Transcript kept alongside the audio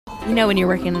You know when you're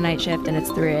working a night shift and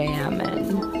it's 3 a.m.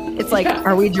 and it's like,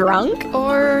 are we drunk?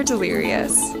 Or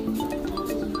delirious.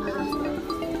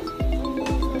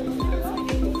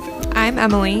 I'm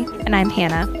Emily. And I'm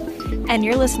Hannah. And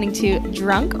you're listening to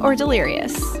Drunk or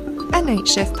Delirious, a night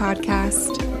shift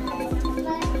podcast.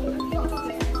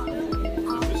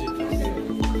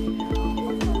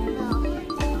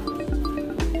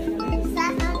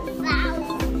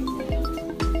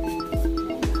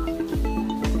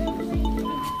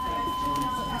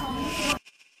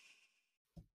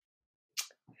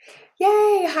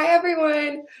 Yay! Hi,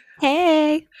 everyone.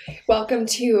 Hey. Welcome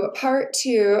to part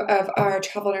 2 of our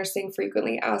travel nursing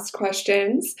frequently asked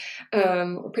questions.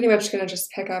 We're pretty much going to just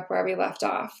pick up where we left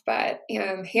off, but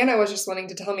Hannah was just wanting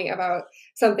to tell me about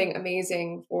something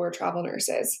amazing for travel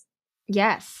nurses.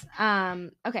 Yes.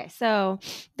 Okay, so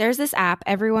there's this app.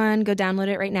 Everyone go download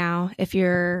it right now if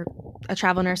you're a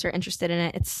travel nurse or interested in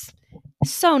it. It's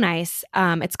so nice.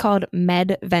 It's called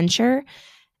MedVenture.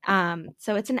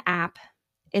 So it's an app.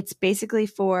 It's basically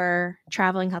for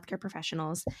traveling healthcare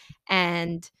professionals,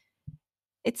 and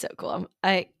it's so cool.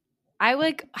 I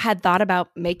had thought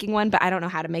about making one, but I don't know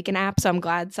how to make an app, so I'm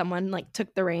glad someone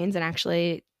took the reins and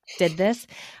actually did this.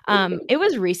 It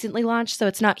was recently launched, so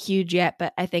it's not huge yet,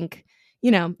 but I think,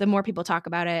 the more people talk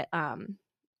about it,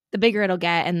 the bigger it'll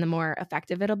get and the more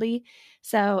effective it'll be.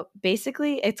 So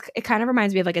basically, it kind of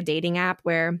reminds me of like a dating app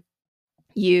where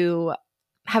you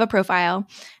have a profile,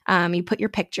 you put your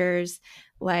pictures,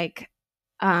 like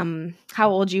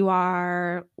how old you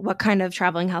are, what kind of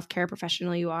traveling healthcare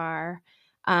professional you are,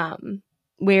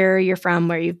 where you're from,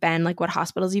 where you've been, like what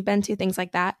hospitals you've been to, things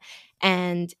like that.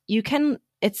 And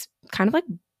it's kind of like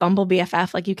Bumble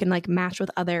BFF, like you can match with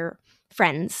other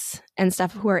friends and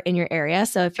stuff who are in your area.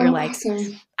 So if you're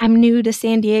awesome. I'm new to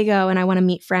San Diego and I want to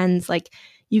meet friends,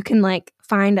 you can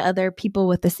find other people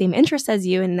with the same interests as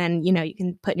you. And then, you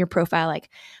can put in your profile,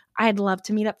 I'd love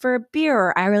to meet up for a beer,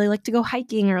 or I really like to go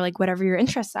hiking, or whatever your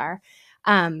interests are.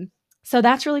 So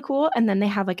that's really cool. And then they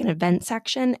have an event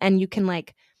section, and you can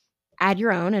add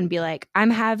your own and be I'm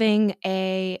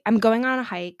going on a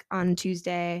hike on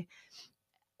Tuesday.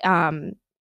 I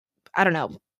don't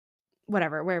know,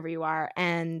 whatever, wherever you are.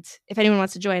 And if anyone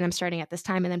wants to join, I'm starting at this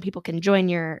time. And then people can join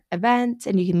your event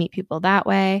and you can meet people that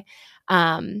way.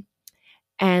 And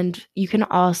you can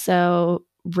also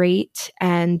rate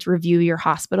and review your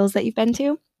hospitals that you've been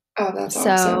to. Oh, that's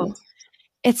awesome.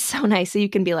 It's so nice. So you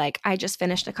can be I just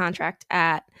finished a contract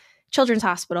at Children's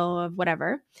Hospital of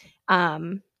whatever. I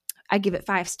give it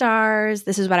 5 stars.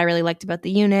 This is what I really liked about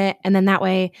the unit. And then that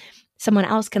way someone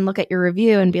else can look at your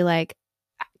review and be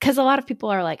because a lot of people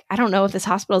are I don't know if this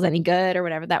hospital is any good or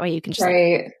whatever. That way you can just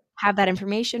have that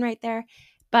information right there.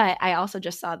 But I also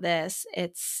just saw this.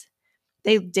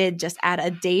 They did just add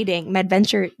a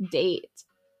MedVenture date.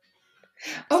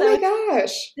 Oh my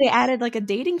gosh. They added a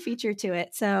dating feature to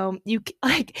it. So you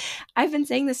I've been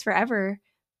saying this forever.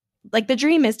 The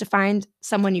dream is to find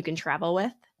someone you can travel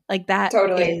with. That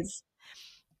totally is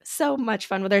so much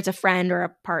fun, whether it's a friend or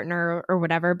a partner or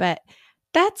whatever. But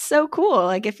that's so cool.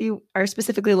 If you are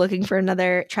specifically looking for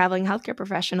another traveling healthcare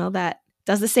professional that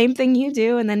does the same thing you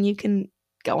do, and then you can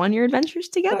go on your adventures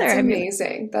together. That's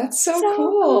amazing. That's so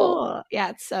cool. Yeah,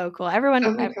 it's so cool. Everyone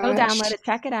go download it,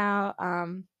 check it out.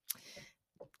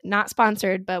 Not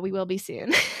sponsored, but we will be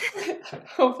soon.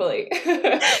 Hopefully.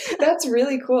 That's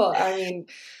really cool. I mean,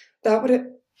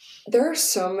 there are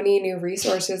so many new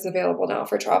resources available now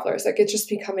for travelers. It's just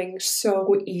becoming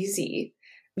so easy.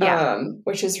 Yeah.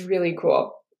 Which is really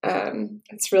cool.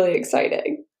 It's really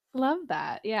exciting. Love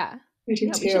that. Yeah. I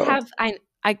do too. We should have,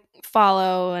 I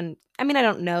follow, and I mean, I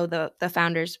don't know the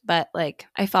founders, but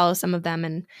I follow some of them,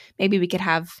 and maybe we could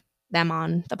have them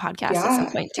on the podcast at some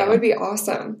point too. That would be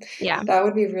awesome. Yeah. That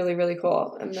would be really, really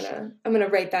cool. I'm gonna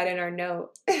write that in our note.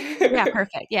 Yeah,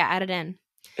 perfect. Yeah, add it in.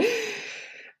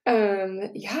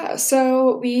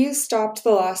 So we stopped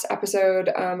the last episode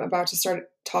about to start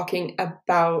talking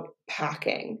about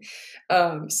packing.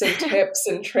 Some tips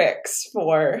and tricks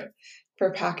for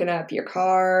packing up your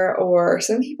car, or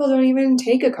some people don't even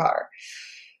take a car.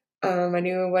 I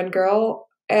knew one girl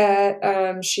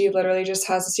she literally just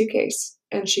has a suitcase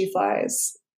and she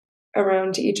flies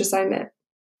around to each assignment.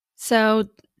 So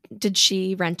did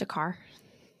she rent a car?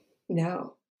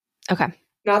 No. Okay.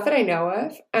 Not that I know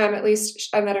of. At least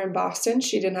I met her in Boston.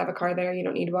 She didn't have a car there. You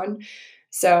don't need one.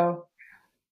 So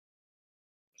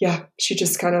yeah, she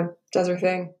just kind of does her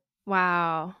thing.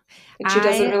 Wow. And she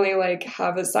doesn't really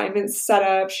have assignments set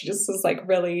up. She just is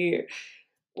really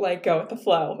go with the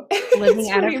flow. Living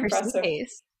out of her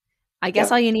suitcase. I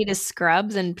guess all you need is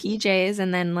scrubs and PJs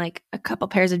and then a couple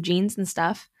pairs of jeans and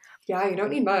stuff. Yeah, you don't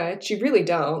need much. You really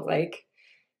don't.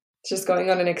 just going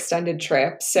on an extended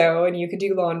trip. So, and you could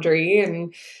do laundry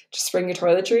and just bring your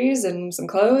toiletries and some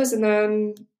clothes, and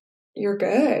then you're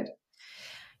good.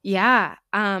 Yeah.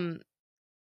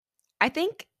 I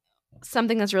think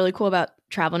something that's really cool about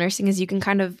travel nursing is you can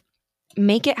kind of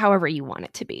make it however you want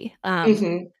it to be.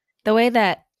 Mm-hmm. The way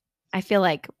that I feel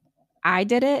like I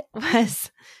did it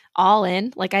was all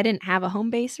in. Like I didn't have a home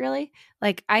base really.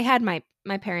 Like I had my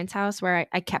parents' house where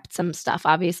I kept some stuff,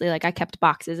 obviously. Like I kept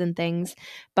boxes and things,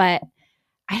 but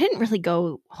I didn't really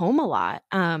go home a lot.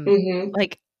 Mm-hmm.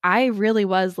 Like I really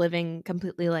was living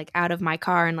completely like out of my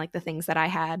car and like the things that I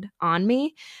had on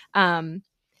me. Um,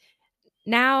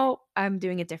 Now I'm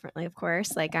doing it differently, of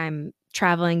course. Like I'm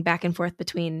traveling back and forth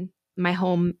between my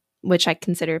home, which I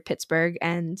consider Pittsburgh,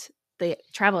 and the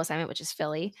travel assignment, which is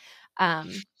Philly.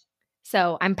 Um,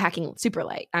 so I'm packing super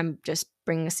light. I'm just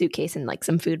bringing a suitcase and like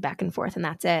some food back and forth, and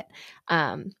that's it.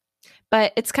 Um,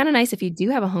 but it's kind of nice if you do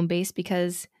have a home base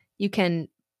because you can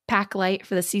pack light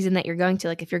for the season that you're going to.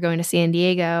 Like if you're going to San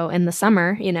Diego in the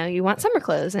summer, you know, you want summer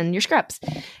clothes and your scrubs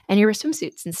and your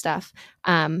swimsuits and stuff.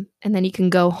 And then you can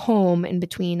go home in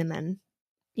between and then,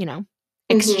 you know,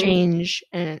 Mm-hmm. exchange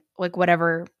and like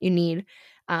whatever you need.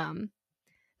 Um,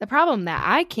 the problem that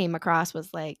I came across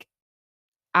was like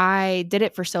I did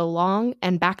it for so long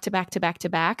and back to back to back to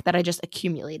back that I just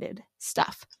accumulated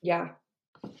stuff. Yeah.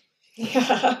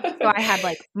 Yeah. So I had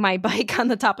like my bike on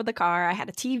the top of the car. I had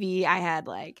a TV. I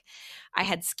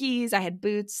had skis. I had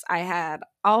boots. I had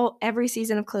every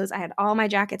season of clothes. I had all my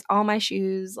jackets, all my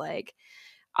shoes, like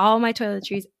all my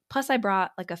toiletries. Plus, I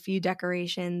brought like a few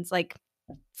decorations, like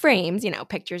frames, you know,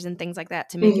 pictures and things like that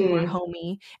to make it more Mm-hmm.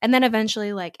 homey. And then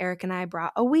eventually, like Eric and I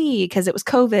brought a Wii because it was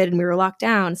COVID and we were locked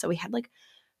down. So we had like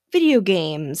video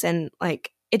games and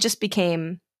like it just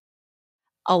became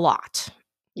a lot.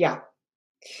 Yeah.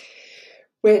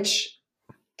 Which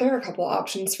there are a couple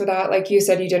options for that. Like you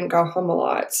said, you didn't go home a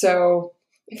lot. So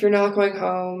if you're not going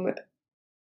home,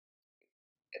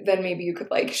 then maybe you could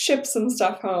like ship some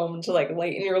stuff home to like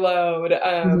lighten your load.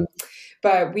 Mhm.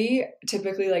 But we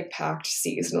typically like packed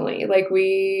seasonally. Like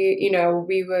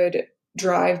we would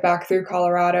drive back through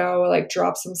Colorado, like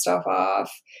drop some stuff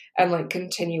off and like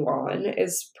continue on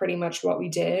is pretty much what we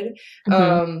did. Mhm.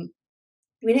 Um,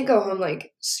 we didn't go home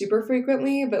like super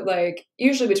frequently, but like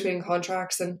usually between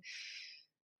contracts and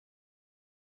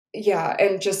yeah,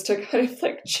 and just to kind of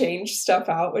like change stuff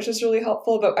out, which is really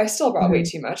helpful. But I still brought way Mhm.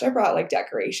 too much. I brought like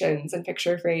decorations and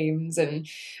picture frames and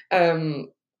um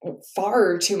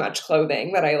far too much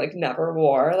clothing that I like never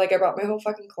wore. Like I brought my whole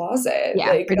fucking closet.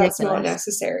 Yeah, Like that's not ridiculous.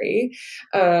 necessary.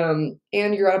 And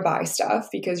you're gonna buy stuff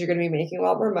because you're gonna be making a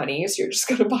lot more money, so you're just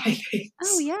gonna buy Oh,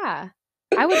 things. yeah.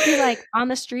 I would be, like, on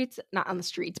the streets not on the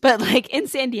streets, but, like, in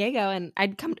San Diego, and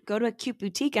I'd go to a cute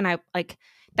boutique, and I like,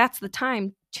 that's the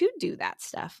time to do that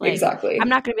stuff, like, I'm Exactly.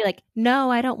 not gonna be like,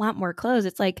 "No, I don't want more clothes."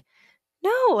 It's like,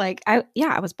 no, like, I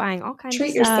was buying all kinds of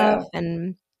Treat stuff yourself.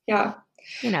 and, Yeah.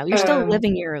 you know, you're still Um,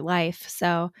 living your life,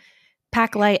 so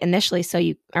pack light initially so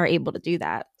you are able to do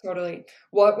that. totally.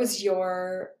 What was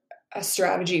your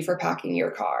strategy for packing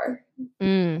your car?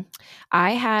 Mm.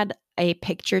 I had a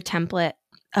picture template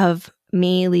of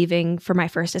me leaving for my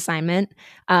first assignment.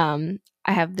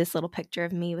 I have this little picture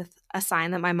of me with a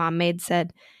sign that my mom made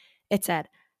it said,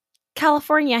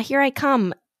 "California, here I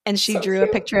come." And she So drew a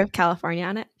cute. picture of California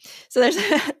on it. So there's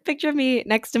a picture of me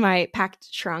next to my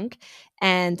packed trunk.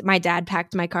 And my dad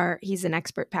packed my car. He's an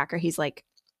expert packer. He's like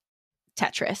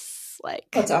Tetris,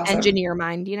 That's like awesome. engineer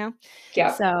mind, you know?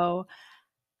 Yeah. So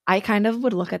I kind of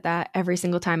would look at that every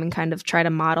single time and kind of try to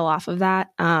model off of that.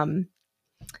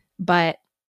 But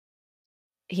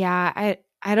yeah,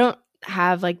 I don't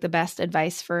have like the best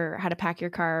advice for how to pack your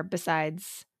car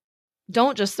besides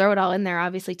don't just throw it all in there.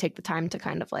 Obviously take the time to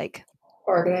kind of like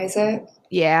Organize it.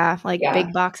 yeah, like Yeah.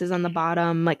 big boxes on the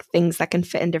bottom, like things that can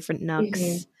fit in different Hmm.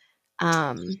 nooks.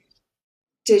 Um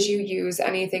Did you use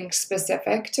anything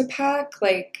specific to pack,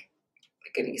 like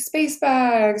any space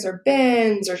bags or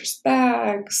bins or just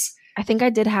bags? I think I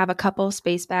did have a couple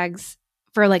space bags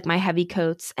for like my heavy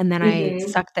coats and then I Hmm.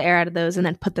 sucked the air out of those and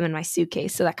then put them in my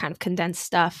suitcase so that kind of condensed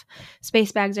stuff.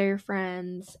 Space bags are your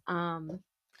friends.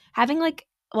 Having like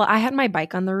well, I had my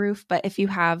bike on the roof, but if you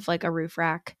have like a roof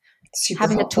rack, Super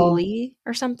having a helpful. Thule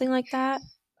or something like that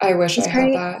I wish is I had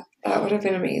great. that. That would have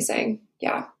been amazing.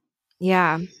 Yeah.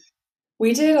 Yeah.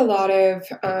 We did a lot of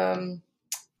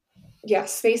yeah,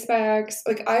 space bags.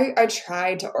 Like I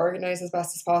tried to organize as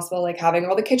best as possible, like having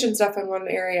all the kitchen stuff in one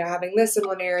area, having this in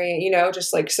one area,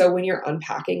 just like so when you're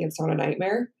unpacking, it's not a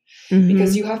nightmare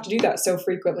because Mhm. you have to do that so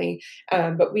frequently.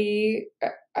 But we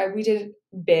we did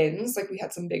bins, like we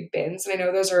had some big bins, and I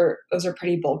know those are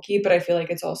pretty bulky, but I feel like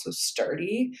it's also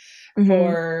sturdy Mm-hmm.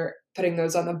 for putting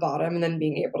those on the bottom and then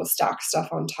being able to stack stuff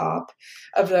on top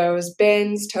of those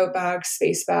bins, tote bags,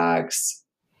 space bags,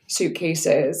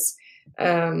 suitcases.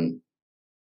 And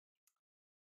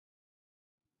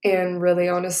really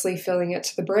honestly filling it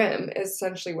to the brim is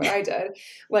essentially what I did.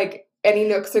 Like any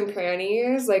nooks and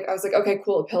crannies, like I was like, okay,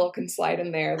 cool, a pillow can slide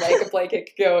in there, like a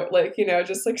blanket could go, like,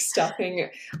 just like stuffing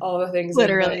all the things in, but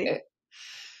Literally.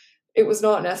 it was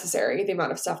not necessary, the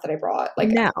amount of stuff that I brought. Like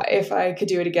No. if I could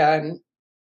do it again,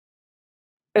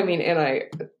 I mean, and I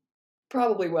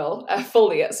probably will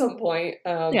fully at some point.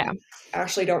 Yeah.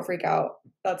 Ashley, don't freak out.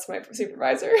 That's my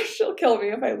supervisor. She'll kill me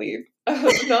if I leave.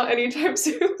 Not anytime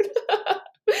soon.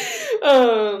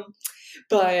 um,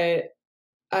 but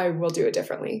I will do it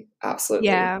differently. Absolutely.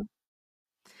 Yeah.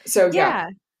 So Yeah.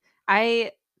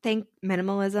 I think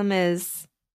minimalism is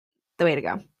the way to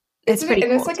go. It's Isn't it? pretty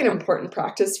And cool it's like an too. important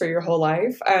practice for your whole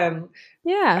life.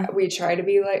 Yeah. We try to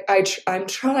be like, I'm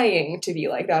trying to be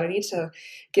like that. I need to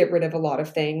get rid of a lot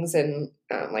of things and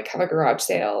like have a garage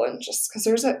sale, and just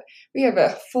because we have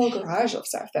a full garage of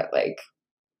stuff that like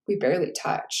we barely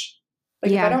touch.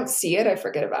 Like if I Yeah. don't see it, I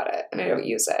forget about it and I don't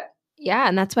use it. Yeah.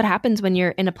 And that's what happens when you're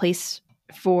in a place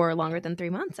for longer than 3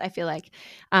 months, I feel like.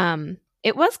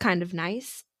 It was kind of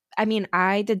nice. I mean,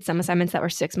 I did some assignments that were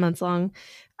 6 months long,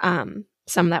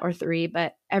 some that were 3,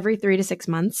 but every 3 to 6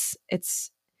 months, it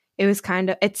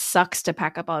sucks to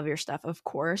pack up all of your stuff, of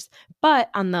course. But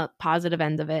on the positive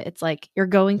end of it, it's like you're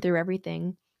going through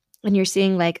everything and you're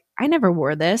seeing, like, I never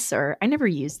wore this or I never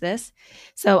used this.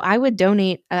 So I would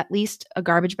donate at least a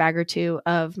garbage bag or two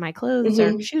of my clothes or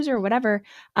Mm-hmm. shoes or whatever,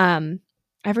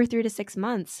 every 3 to 6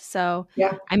 months. So,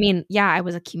 Yeah. I mean, yeah, I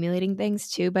was accumulating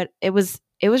things too, but it was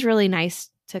really nice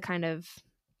to kind of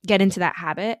get into that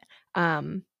habit.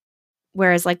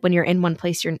 Whereas like when you're in one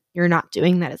place, you're not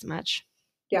doing that as much.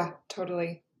 Yeah,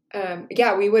 totally.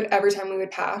 Yeah, we would, every time we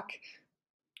would pack,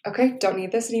 okay, don't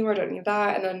need this anymore, don't need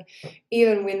that. And then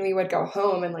even when we would go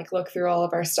home and like look through all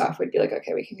of our stuff, we'd be like,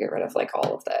 okay, we can get rid of like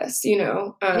all of this, you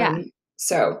know? Yeah.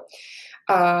 So,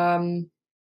 um,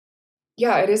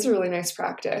 yeah, it is a really nice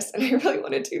practice. And I really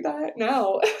want to do that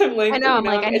now. I'm I like, know. I'm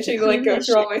like, I'm I need to itching to like clean go this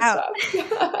through shit all my out.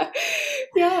 stuff.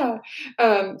 Yeah.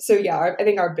 So yeah, I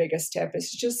think our biggest tip is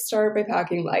to just start by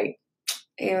packing light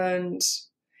and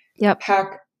Yep.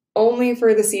 pack only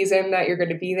for the season that you're going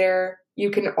to be there.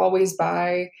 You can always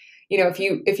buy, if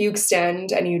you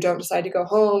extend and you don't decide to go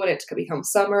home and it could become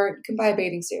summer, you can buy a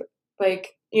bathing suit.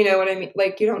 Like, you know what I mean?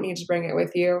 Like, you don't need to bring it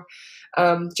with you,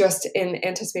 just in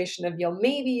anticipation of you'll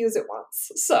maybe use it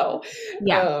once. So,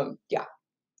 Yeah, yeah,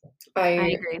 I I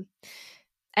agree.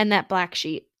 And that black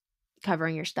sheet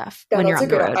covering your stuff yeah, when you're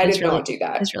that's a on the good. road I is did really not do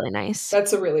that. is really nice.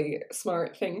 That's a really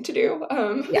smart thing to do.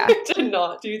 Yeah. I did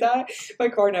not do that. My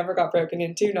car never got broken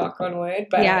into, knock on wood.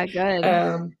 But Yeah, good.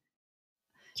 yeah,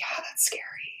 that's scary.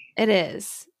 It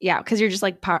is. Yeah, because you're just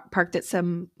like parked at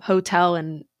some hotel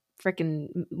in freaking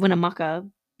Winnemucca,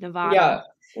 Nevada. Yeah,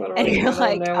 And literally in the you're middle of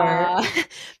like, nowhere.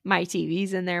 my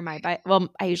TV's in there, my bike. Well,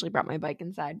 I usually brought my bike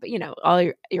inside, but all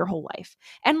your whole life.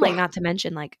 And like, Yeah, not to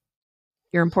mention like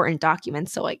your important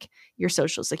documents. So like your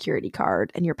social security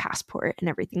card and your passport and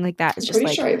everything like that is I'm just pretty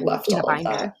like sure I left in a all of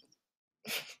binder.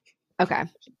 that. Okay.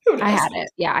 Who I knows? had it.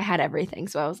 Yeah, I had everything.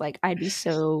 So I was like, I'd be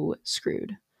so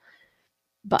screwed.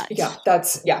 But Yeah.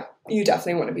 You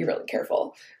definitely want to be really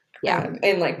careful, yeah.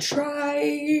 and like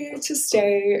try to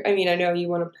stay. I mean, I know you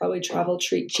want to probably travel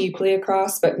cheaply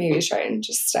across, but maybe try and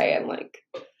just stay in like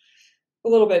a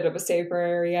little bit of a safer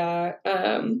area.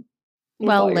 With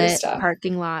Well all your lit stuff.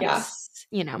 parking Yeah. lots,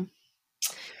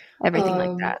 everything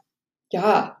like that.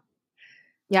 Yeah.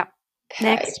 Yeah. Okay.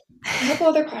 Next. A couple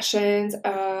other questions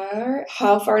are,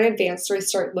 how far in advance do I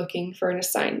start looking for an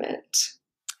assignment?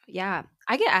 Yeah.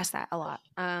 I get asked that a lot.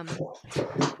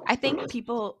 I think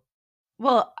people,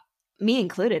 well, me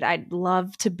included, I'd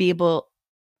love to be able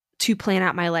to plan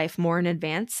out my life more in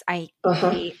advance. I Uh-huh.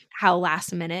 hate how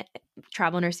last minute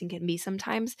travel nursing can be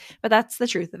sometimes, but that's the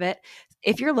truth of it.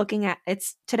 If you're looking at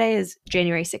today is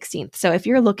January 16th. So if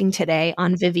you're looking today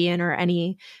on Vivian or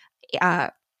any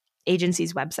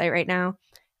agency's website right now,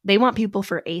 they want people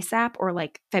for ASAP or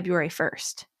like February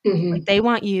 1st. Like Mm-hmm. they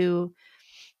want you,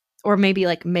 or maybe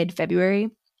like mid-February.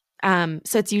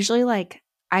 So it's usually like,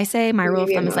 I say my rule of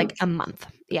Maybe a thumb is like month. a month.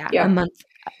 Yeah, a Yeah. month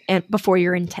and before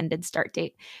your intended start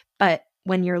date. But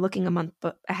when you're looking a month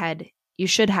ahead, you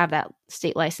should have that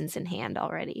state license in hand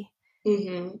already.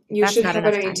 Mm-hmm. You That's should not have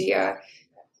an enough time. idea.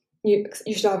 You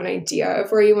should have an idea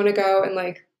of where you want to go, and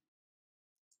like,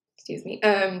 excuse me.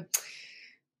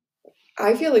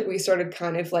 I feel like we started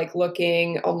kind of like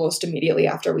looking almost immediately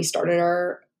after we started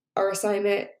our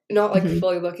assignment, not like Mhm.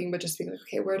 fully looking, but just being like,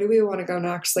 okay, where do we want to go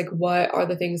next? Like, what are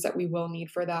the things that we will need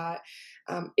for that?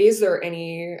 Is there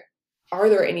any, are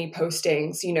there any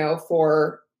postings,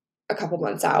 for a couple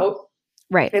months out?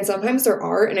 Right. And sometimes there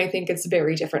are, and I think it's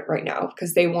very different right now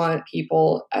because they want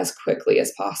people as quickly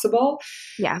as possible.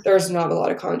 Yeah. There's not a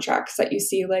lot of contracts that you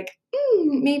see like,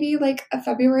 maybe like a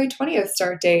February 20th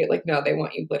start date. Like, no, they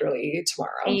want you literally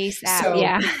tomorrow. ASAP. So,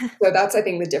 Yeah. so that's, I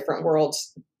think, the different world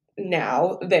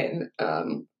now than,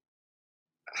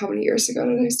 how many years ago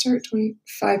did I start?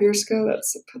 25 years ago?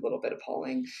 That's a little bit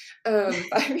appalling.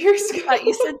 5 years I thought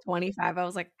you ago. said 25. I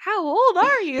was like, how old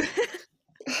are you?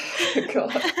 God,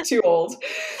 too old.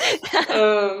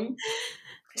 Um,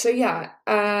 so yeah,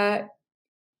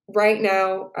 right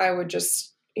now I would just,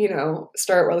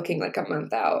 start looking like a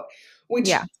month out, which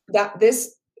Yeah. that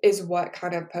this is what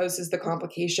kind of poses the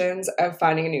complications of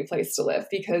finding a new place to live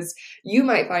because you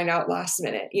might find out last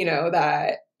minute,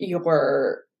 that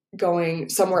you're going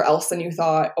somewhere else than you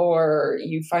thought, or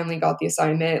you finally got the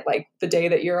assignment like the day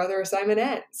that your other assignment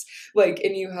ends. Like,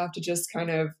 and you have to just kind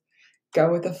of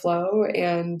go with the flow.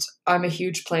 And I'm a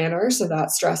huge planner, so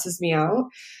that stresses me out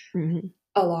Mhm.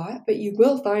 a lot, but you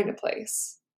will find a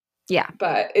place. Yeah.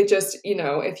 But it just,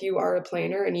 if you are a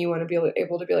planner and you want to be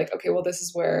able to be like, okay, well, this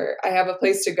is where I have a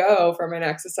place to go for my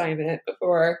next assignment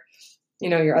before,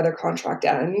 your other contract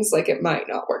ends, like it might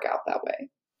not work out that way.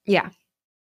 Yeah.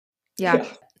 Yeah. Yeah.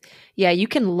 Yeah. You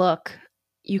can look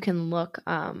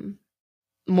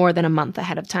more than a month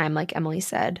ahead of time, like Emily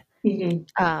said.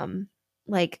 Hmm.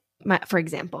 Like for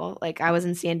example, like I was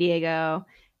in San Diego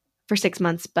for 6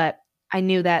 months, but I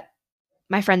knew that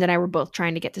my friend and I were both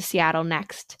trying to get to Seattle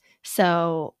next.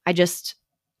 So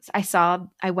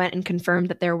I went and confirmed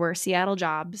that there were Seattle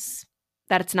jobs,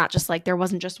 that it's not just like there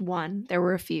wasn't just one, there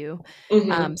were a few.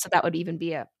 Hmm. So that would even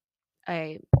be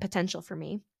a potential for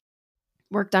me.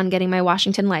 Worked on getting my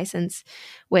Washington license,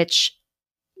 which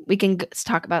we can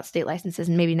talk about state licenses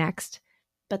and maybe next,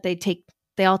 but they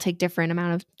all take different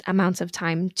amounts of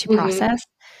time to Hmm. process.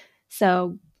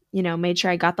 So, made sure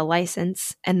I got the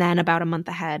license, and then about a month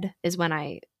ahead is when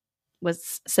I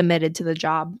was submitted to the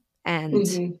job and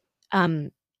Hmm.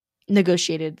 um,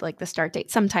 negotiated like the start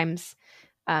date. Sometimes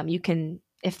you can,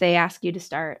 if they ask you to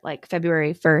start like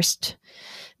February 1st,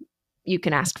 you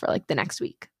can ask for like the next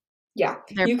week. Yeah.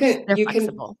 They're You they're can,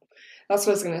 flexible. that's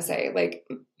what I was going to say. Like,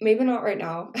 maybe not right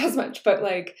now as much, but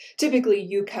like typically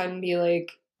you can be like,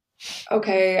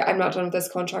 okay, I'm not done with this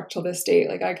contract till this date.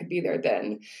 Like I could be there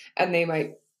then. And they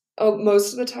might, oh,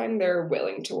 most of the time they're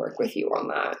willing to work with you on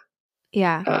that.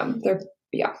 Yeah. They're,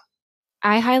 yeah.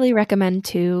 I highly recommend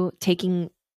too taking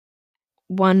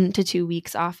 1 to 2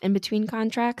 weeks off in between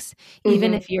contracts,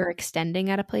 even Hmm. if you're extending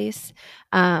at a place.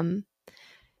 Um,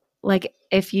 like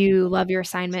if you love your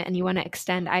assignment and you want to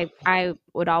extend, I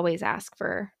would always ask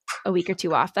for a week or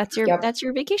two off. Yep. That's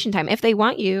your vacation time. If they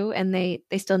want you and they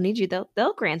still need you,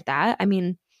 they'll grant that. I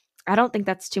mean, I don't think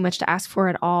that's too much to ask for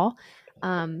at all.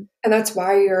 Um, And that's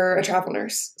why you're a travel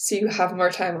nurse. So you have more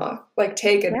time off. Like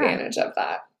take yeah. advantage of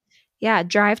that. Yeah,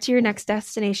 drive to your next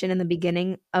destination in the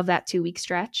beginning of that 2-week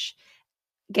stretch.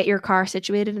 Get your car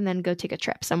situated and then go take a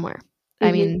trip somewhere. I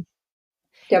Hmm. mean,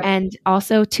 Yep. and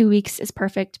also 2 weeks is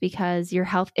perfect because your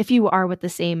health, if you are with the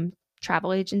same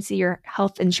travel agency, your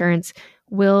health insurance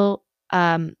will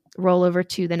roll over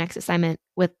to the next assignment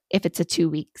with if it's a 2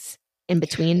 weeks in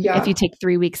between. If you Yeah. take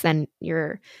 3 weeks, then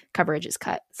your coverage is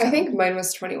cut. I So think mine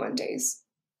was 21 days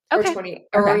or okay, 20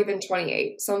 or okay. even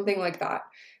 28, something like that.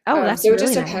 Oh, that's So it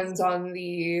just really nice. depends on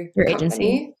the Your agency,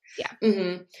 company. yeah,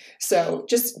 Hmm. So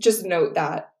just note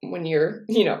that when you're,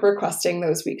 requesting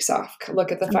those weeks off,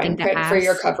 look at the something fine to print for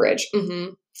your ask. coverage. Hmm.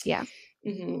 Yeah,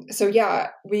 So yeah,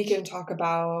 we can talk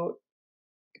about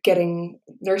getting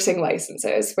nursing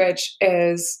licenses, which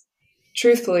is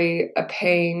truthfully a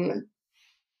pain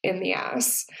in the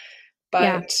ass.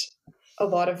 yeah, But a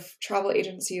lot of travel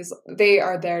agencies, they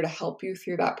are there to help you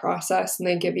through that process and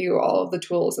they give you all of the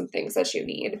tools and things that you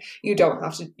need. You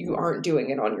aren't doing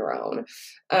it on your own.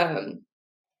 Um,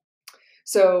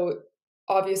 so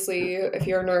obviously, if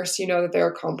you're a nurse, you know that there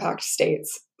are compact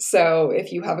states. So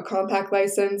if you have a compact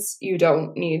license, you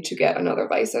don't need to get another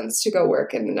license to go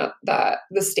work in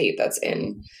the state that's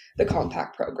in the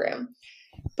compact program.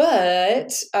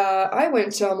 But I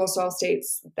went to almost all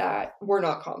states that were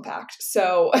not compact.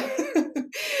 So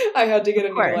I had to get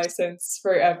of a new course. license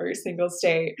for every single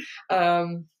state.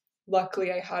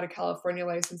 Luckily, I had a California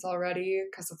license already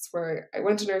because that's where I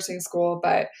went to nursing school.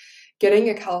 But getting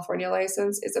a California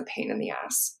license is a pain in the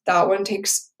ass. That one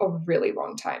takes a really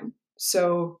long time.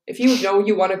 So if you know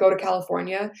you want to go to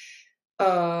California,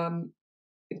 um,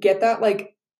 get that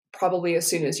like probably as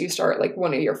soon as you start like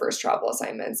one of your first travel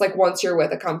assignments. Like once you're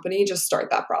with a company, just start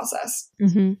that process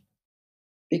Mm-hmm.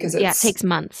 because Yeah, it it's takes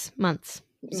months.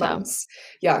 So, months.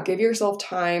 Yeah, give yourself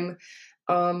time.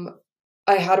 Um,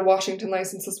 I had a Washington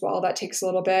license as well. That takes a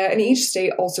little bit. And each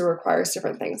state also requires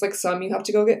different things. Like some you have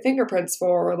to go get fingerprints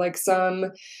for, or like some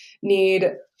need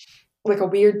like a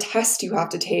weird test you have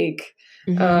to take.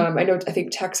 mm-hmm. I think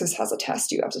Texas has a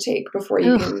test you have to take before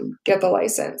you Ugh. can get the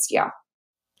license. Yeah.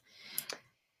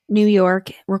 New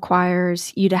York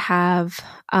requires you to have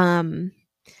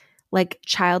like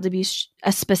child abuse,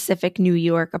 a specific New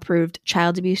York approved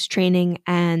child abuse training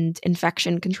and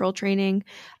infection control training.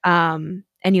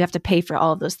 And you have to pay for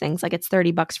all of those things. Like it's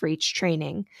 $30 for each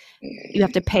training. You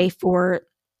have to pay for,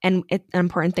 and an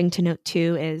important thing to note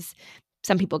too is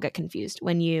some people get confused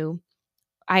when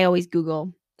I always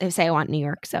Google, they say I want New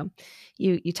York. So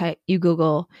you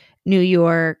Google New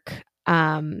York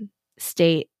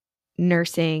state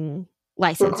nursing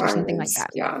license or something like Requirements. that.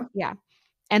 Yeah. Yeah.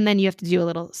 And then you have to do a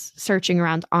little searching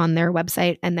around on their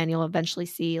website. And then you'll eventually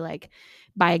see like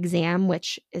by exam,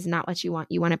 which is not what you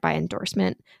want. You want it by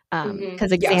endorsement.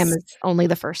 Because exam Yes. is only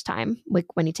the first time, like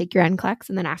when you take your NCLEX.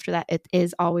 And then after that, it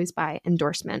is always by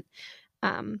endorsement.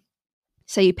 Um,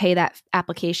 so you pay that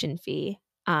application fee.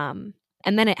 And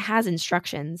then it has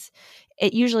instructions.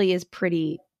 It usually is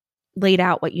pretty laid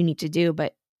out what you need to do,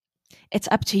 but it's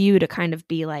up to you to kind of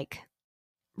be like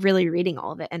really reading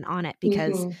all of it and on it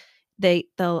because Mm-hmm.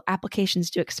 the applications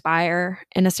do expire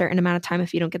in a certain amount of time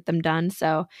if you don't get them done.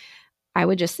 So I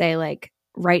would just say like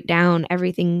write down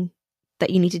everything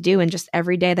that you need to do and just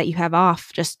every day that you have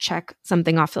off, just check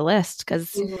something off the list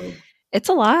because Mm-hmm. it's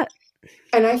a lot.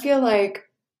 And I feel like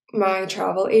my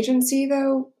travel agency,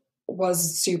 though,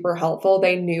 was super helpful.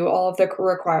 They knew all of the That's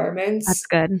requirements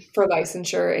good. for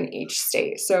licensure in each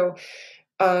state. So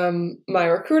my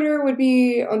recruiter would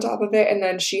be on top of it, and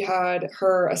then she had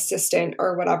her assistant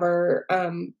or whatever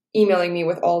emailing me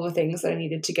with all the things that I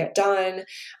needed to get done.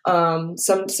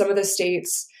 Some of the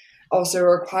states also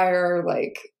require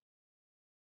like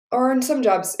or in some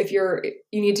jobs if you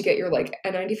need to get your like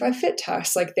N95 fit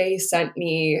test, like they sent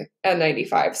me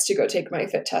N95s to go take my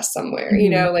fit test somewhere,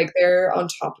 Mhm. like they're on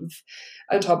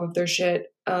top of their shit.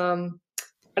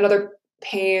 Another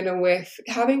pain with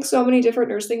having so many different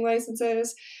nursing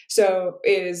licenses so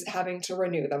is having to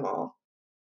renew them all.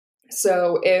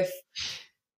 So if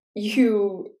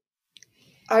you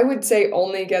I would say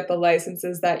only get the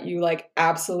licenses that you like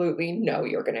absolutely know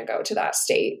you're going to go to that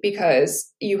state because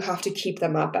you have to keep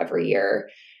them up every year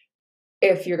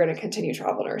if you're going to continue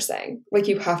travel nursing. Like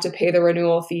you have to pay the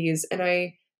renewal fees. And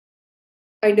I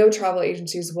know travel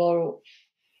agencies will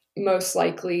most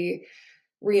likely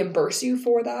reimburse you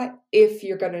for that if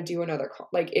you're going to do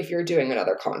like if you're doing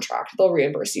another contract, they'll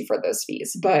reimburse you for those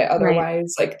fees, but Right.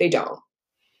 otherwise like they don't.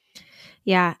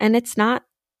 Yeah, and it's not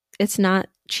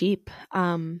cheap.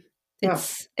 No,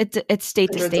 It's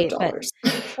state to hundreds of state, but dollars.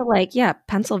 like yeah,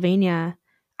 Pennsylvania,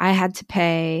 I had to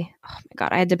pay. Oh my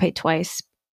god, I had to pay twice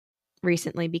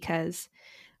recently because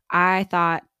I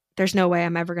thought there's no way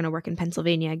I'm ever going to work in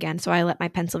Pennsylvania again. So I let my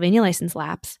Pennsylvania license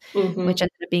lapse, which Hmm. ended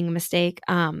up being a mistake.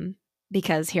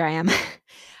 Because here I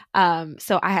am.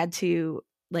 So I had to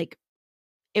like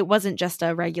it wasn't just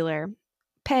a regular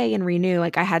pay and renew.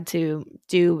 Like I had to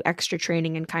do extra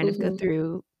training and kind of go Hmm.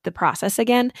 through the process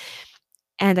again.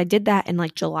 And I did that in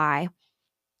like July,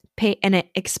 pay and it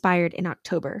expired in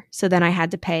October. So then I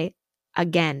had to pay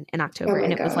again in Oh October my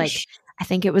and it was like gosh. I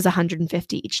think it was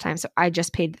 150 each time. So I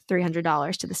just paid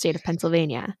 $300 to the state of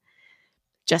Pennsylvania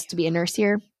just to be a nurse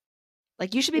here.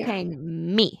 Like you should be Yeah,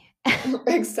 paying me.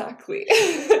 exactly.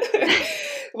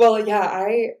 Well, yeah,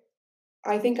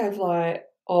 I think I've let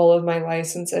all of my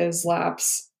licenses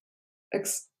lapse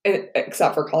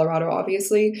except for Colorado,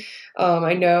 obviously.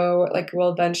 I know like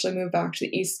we'll eventually move back to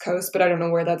the East Coast, but I don't know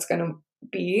where that's going to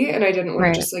be. And I didn't want to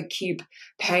Right. just like keep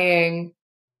paying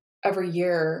every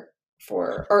year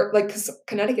or like, because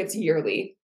Connecticut's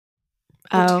yearly.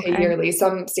 You have to Oh, pay okay. yearly.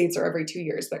 Some states are every 2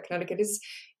 years, but Connecticut is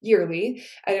yearly.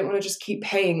 I didn't want to just keep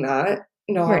paying that,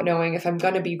 not Right. knowing if I'm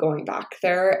going to be going back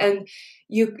there. And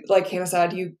you, like Hannah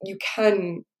said, you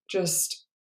can just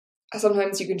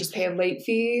sometimes you can just pay a late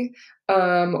fee,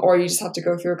 or you just have to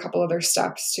go through a couple other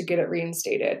steps to get it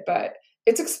reinstated. But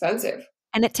it's expensive.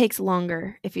 And it takes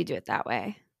longer if you do it that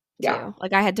way Yeah, too.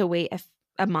 Like I had to wait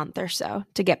a month or so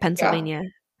to get yeah. Pennsylvania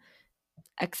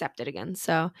accepted again.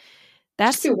 So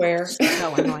Just that's beware.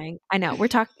 so annoying. I know. We're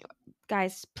talking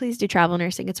guys, please do travel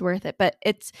nursing. It's worth it. But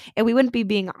and we wouldn't be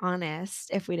being honest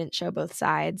if we didn't show both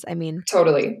sides. I mean,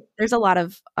 Totally. there's a lot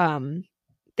of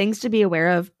things to be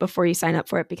aware of before you sign up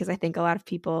for it, because I think a lot of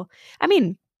people, I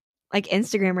mean, like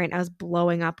Instagram right now is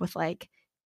blowing up with like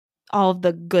all of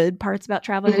the good parts about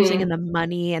travel nursing and the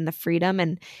money and the freedom.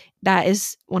 And that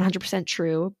is 100%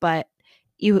 true. But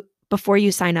you, before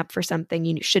you sign up for something,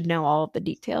 you should know all of the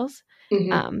details,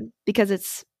 because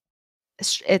it's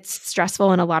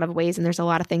stressful in a lot of ways. And there's a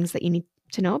lot of things that you need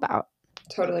to know about.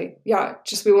 Totally. Yeah.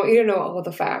 Just, we want you to know all of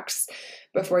the facts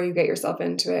before you get yourself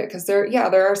into it. Cause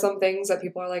there are some things that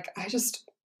people are like, I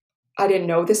didn't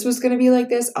know this was going to be like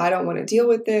this. I don't want to deal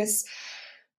with this,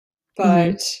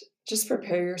 but just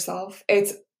prepare yourself.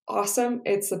 It's awesome.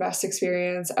 It's the best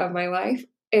experience of my life.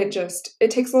 It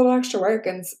takes a little extra work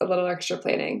and a little extra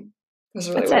planning. That's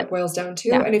really what it boils down to.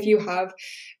 Yeah. And if you have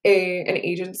an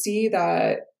agency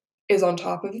that is on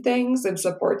top of things and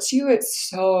supports you, it's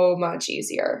so much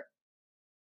easier.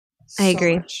 I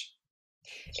agree. Much.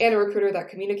 And a recruiter that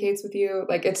communicates with you.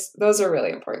 Like those are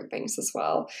really important things as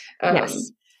well.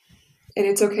 Yes. And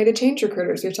it's okay to change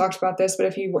recruiters. We've talked about this, but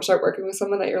if you start working with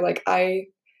someone that you're like, that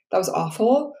was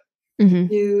awful,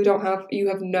 you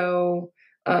have no,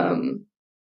 not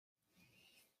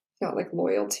like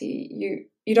loyalty.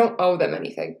 You don't owe them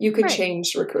anything. You could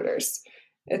change recruiters.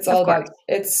 It's all about,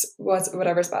 it's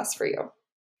whatever's best for you.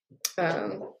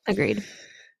 Agreed.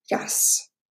 Yes.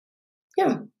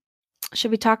 Yeah.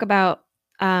 Should we talk about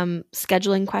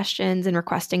scheduling questions and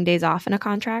requesting days off in a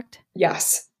contract?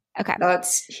 Yes. Okay.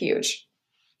 That's huge.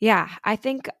 Yeah. I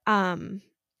think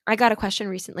I got a question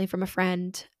recently from a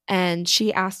friend, and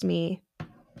she asked me,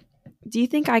 do you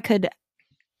think I could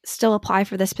still apply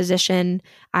for this position?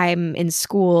 I'm in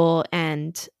school,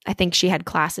 and I think she had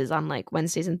classes on like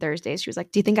Wednesdays and Thursdays. She was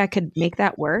like, do you think I could make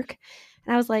that work?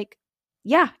 And I was like,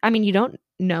 yeah. I mean, you don't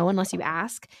know unless you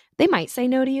ask. They might say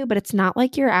no to you, but it's not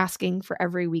like you're asking for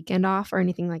every weekend off or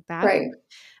anything like that. Right.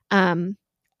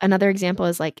 Another example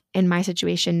is like in my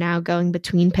situation now, going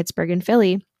between Pittsburgh and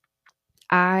Philly,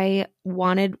 I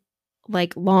wanted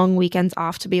like long weekends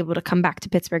off to be able to come back to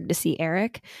Pittsburgh to see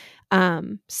Eric.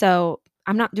 So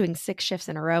I'm not doing 6 shifts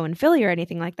in a row in Philly or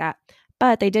anything like that,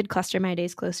 but they did cluster my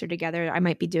days closer together. I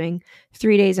might be doing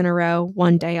 3 days in a row,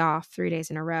 1 day off, 3 days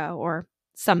in a row, or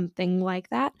something like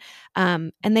that.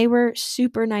 And they were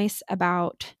super nice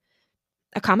about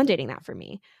accommodating that for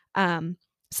me.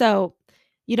 So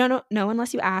you don't know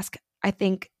unless you ask. I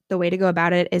think the way to go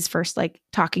about it is first like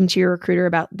talking to your recruiter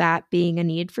about that being a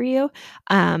need for you.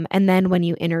 And then when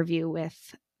you interview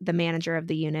with the manager of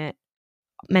the unit,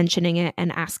 mentioning it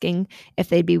and asking if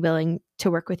they'd be willing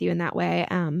to work with you in that way.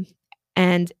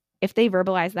 And if they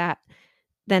verbalize that,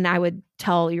 then I would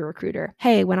tell your recruiter,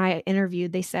 hey, when I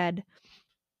interviewed, they said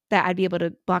that I'd be able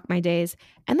to block my days,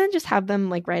 and then just have them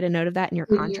like write a note of that in your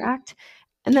contract,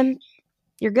 and then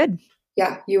you're good.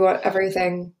 Yeah. You want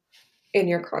everything in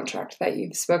your contract that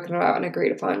you've spoken about and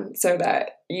agreed upon so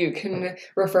that you can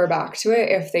refer back to it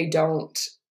if they don't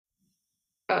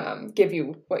give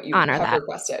you what you have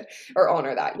requested, or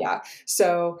honor that. Yeah.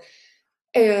 So,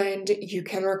 and you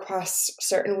can request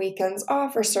certain weekends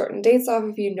off or certain dates off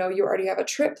if you know you already have a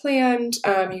trip planned.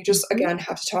 You just, again,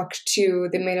 have to talk to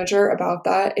the manager about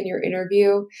that in your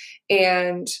interview.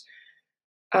 And,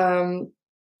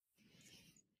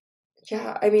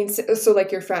 yeah, I mean, so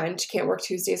like your friend can't work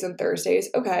Tuesdays and Thursdays.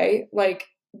 Okay. Like,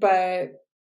 but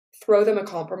throw them a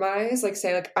compromise, like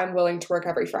say like, I'm willing to work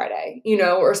every Friday,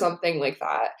 or something like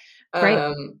that.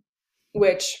 Right.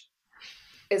 Which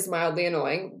is mildly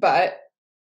annoying, but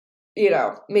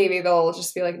maybe they'll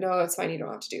just be like, no, it's fine. You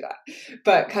don't have to do that.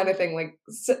 But kind of thing, like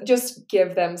just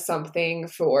give them something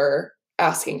for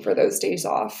asking for those days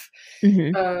off.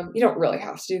 You don't really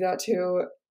have to do that too.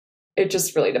 It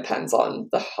just really depends on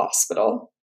the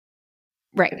hospital.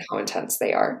 Right. And how intense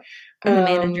they are. And the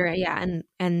manager, yeah,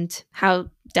 and how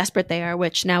desperate they are,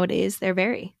 which nowadays they're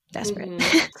very desperate.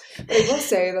 I will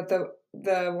say that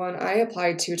the one I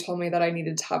applied to told me that I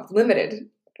needed to have limited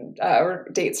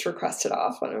dates requested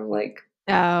off, and I'm like,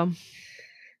 oh,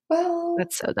 well,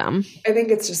 that's so dumb. I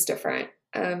think it's just different.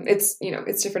 It's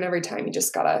it's different every time. You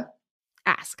just gotta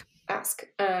ask.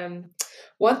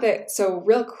 One thing, so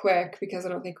real quick, because I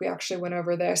don't think we actually went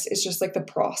over this, is just like the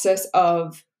process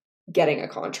of getting a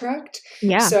contract.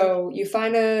 Yeah. So you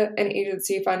find an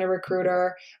agency, find a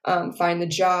recruiter, find the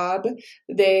job.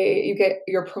 You get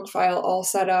your profile all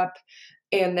set up,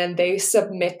 and then they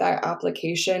submit that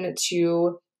application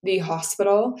to the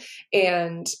hospital,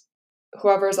 and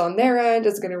whoever's on their end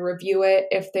is going to review it.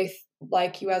 If they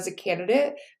like you as a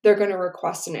candidate, they're going to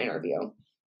request an interview.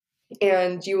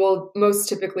 And you will most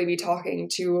typically be talking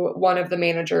to one of the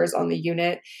managers on the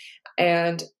unit.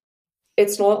 And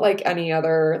it's not like any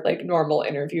other like normal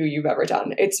interview you've ever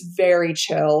done. It's very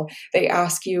chill. They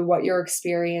ask you what your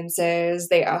experience is.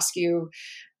 They ask you,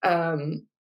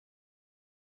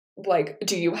 like,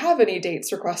 do you have any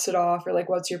dates requested off, or like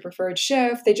what's your preferred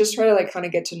shift? They just try to like kind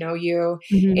of get to know you,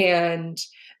 Mhm. and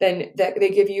then they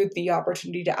give you the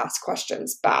opportunity to ask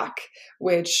questions back,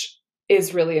 which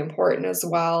is really important as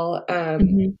well,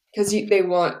 Mhm. because they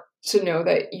want to know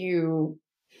that you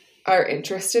are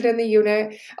interested in the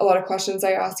unit. A lot of questions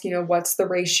I ask, what's the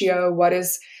ratio? What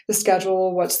is the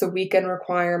schedule? What's the weekend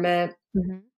requirement?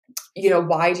 Mhm.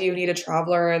 Why do you need a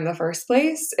traveler in the first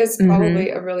place is Mhm. probably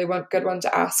a really good one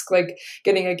to ask, like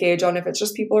getting a gauge on if it's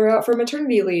just people are out for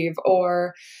maternity leave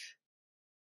or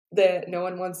that no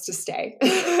one wants to stay.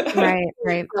 Right,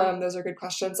 right. Those are good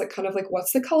questions. Like kind of like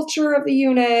what's the culture of the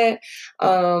unit?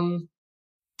 And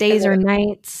Days then, or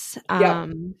nights, yep.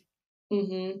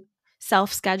 Hmm.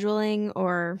 self-scheduling,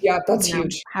 or, Yeah, that's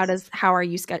huge. how are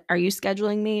you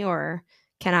scheduling me, or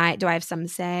do I have some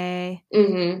say?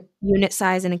 Hmm. Unit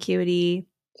size and acuity,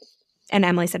 and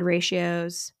Emily said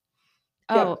ratios.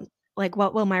 Oh, Yep. like,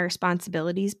 what will my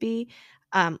responsibilities be?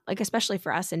 Like, especially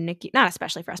for us in NICU, not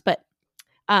especially for us, but,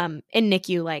 in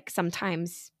NICU, like,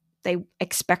 sometimes they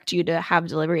expect you to have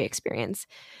delivery experience,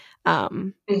 Hmm.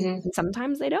 and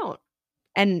sometimes they don't.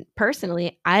 And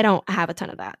personally, I don't have a ton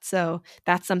of that, so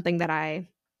that's something that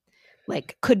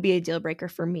could be a deal breaker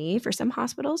for me for some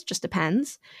hospitals, just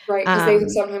depends. Right, because they Um,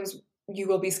 sometimes you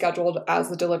will be scheduled as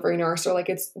the delivery nurse, or like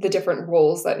it's the different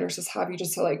roles that nurses have. You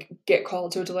just to like get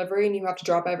called to a delivery and you have to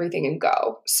drop everything and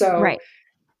go. So right.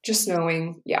 just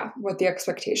knowing, yeah, what the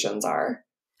expectations are.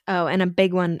 Oh, and a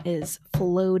big one is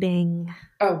floating.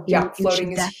 Oh, You yeah, you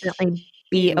floating should is definitely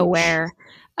be huge. aware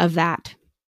of that.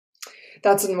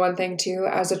 That's in one thing too.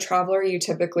 As a traveler, you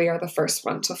typically are the first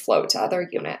one to float to other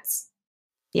units.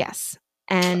 Yes.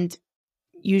 And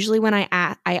usually when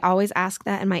I always ask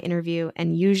that in my interview,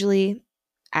 and usually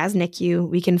as NICU,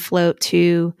 we can float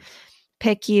to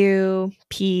PICU,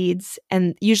 peds,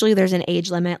 and usually there's an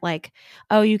age limit, like,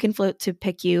 oh, you can float to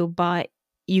PICU, but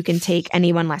you can take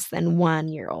anyone less than 1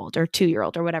 year old or 2 year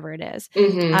old or whatever it is.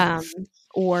 Hmm. Um,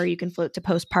 or you can float to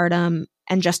postpartum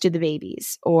and just do the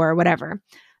babies or whatever.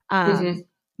 Hmm.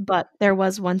 But there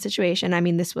was one situation. I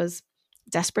mean, this was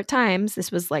desperate times. This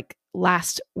was like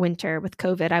last winter with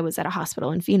COVID. I was at a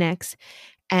hospital in Phoenix,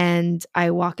 and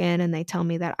I walk in and they tell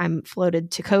me that I'm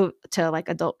floated to like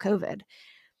adult COVID.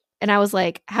 And I was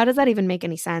like, how does that even make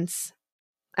any sense?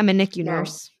 I'm a NICU No.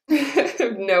 nurse.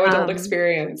 No adult Um,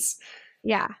 experience.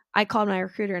 yeah, I called my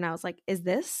recruiter and I was like, is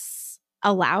this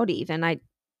allowed even?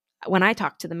 When I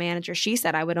talked to the manager, she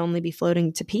said I would only be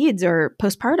floating to peds or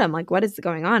postpartum. Like, what is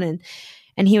going on?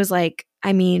 And he was like,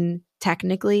 I mean,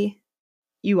 technically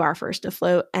you are first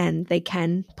afloat and they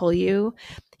can pull you.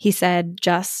 He said,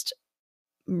 just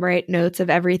write notes of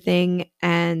everything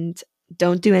and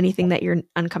don't do anything that you're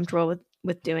uncomfortable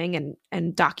with doing,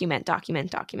 and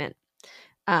document.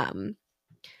 Um,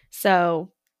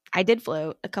 so I did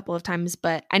float a couple of times,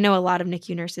 but I know a lot of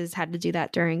NICU nurses had to do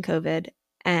that during COVID,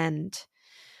 and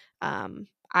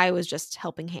I was just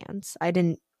helping hands. I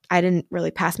didn't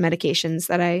really pass medications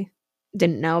that I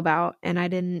didn't know about, and I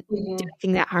didn't do Hmm.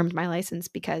 anything that harmed my license,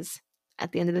 because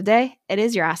at the end of the day, it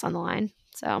is your ass on the line.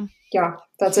 So Yeah,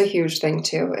 that's a huge thing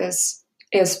too, is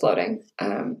floating.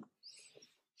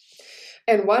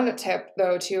 And one tip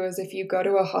though too is if you go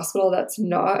to a hospital that's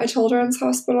not a children's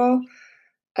hospital.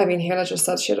 I mean, Hannah just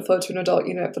said she had to float to an adult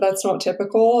unit, but that's not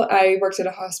typical. I worked at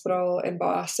a hospital in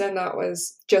Boston that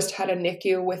was just had a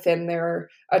NICU within their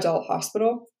adult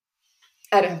hospital.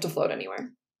 I didn't have to float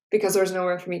anywhere because there was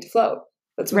nowhere for me to float.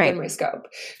 That's within right, my scope.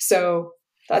 So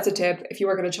that's a tip. If you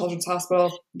work at a children's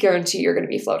hospital, guarantee you're going to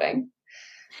be floating.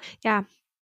 yeah.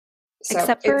 So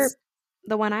Except for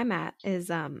the one I'm at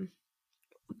is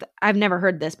I've never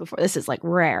heard this before. This is like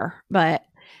rare, but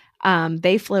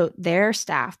they float their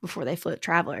staff before they float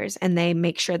travelers, and they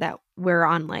make sure that we're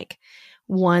on like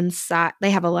one side. They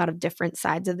have a lot of different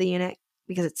sides of the unit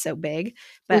because it's so big,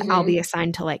 but I'll be mhm,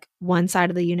 assigned to like one side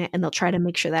of the unit, and they'll try to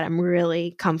make sure that I'm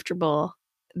really comfortable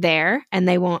there, and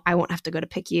I won't have to go to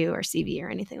PICU or CV or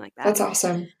anything like that. that's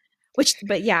awesome.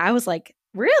 But yeah, I was like,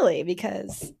 really?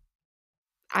 Because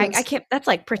I That's can't, that's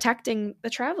like protecting the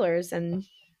travelers. And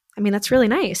I mean, that's really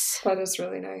nice. that is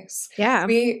really nice. Yeah.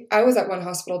 I was at one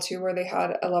hospital too where they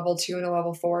had a level 2 and a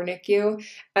level 4 NICU,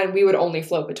 and we would only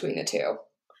float between the two.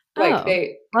 Like Oh,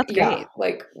 that's yeah, great.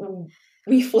 like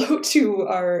we float to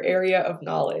our area of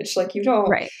knowledge. Like you don't,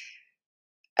 Right.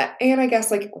 and I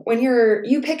guess like when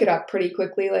you pick it up pretty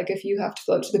quickly. Like if you have to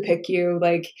float to the PICU,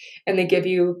 like, and they give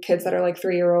you kids that are like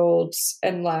 3-year-olds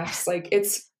and less, like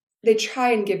they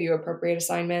try and give you appropriate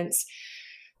assignments.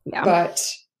 Yeah. but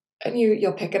and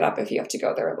you'll pick it up if you have to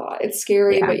go there a lot. It's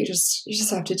scary, Yeah. but you just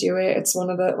have to do it. It's one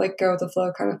of the like go with the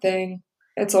flow kind of thing.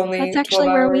 It's That's only 12 actually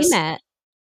where we hours. met.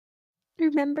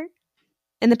 Remember?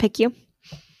 In the PICU.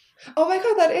 Oh my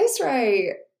God, that is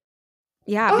right.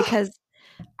 Yeah, Oh, because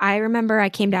I remember I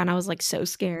came down, I was like so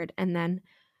scared. And then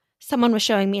someone was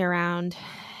showing me around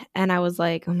and I was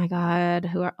like, oh my God,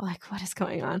 what is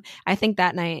going on? I think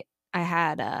that night I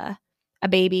had a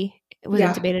baby, it was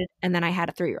yeah. intubated, and then I had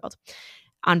a 3-year-old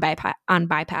on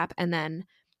BiPAP. And then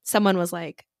someone was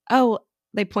like, oh,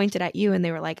 they pointed at you and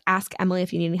they were like, ask Emily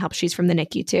if you need any help. She's from the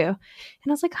NICU too. And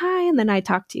I was like, hi. And then I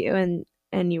talked to you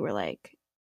and you were like,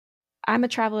 I'm a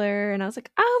traveler. And I was like,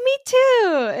 oh, me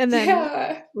too. And then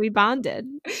Yeah. we bonded.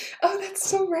 Oh, that's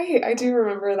so right. I do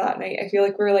remember that night. I feel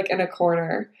like we were like in a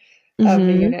corner of the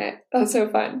Mm-hmm. unit. That's so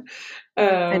fun.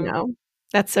 I Um, know.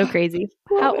 That's so crazy.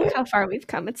 love Look it. how far we've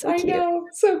come. It's so I cute. know.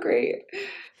 So great.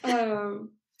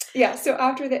 Um, yeah. So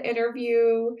after the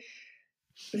interview,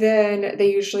 then they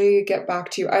usually get back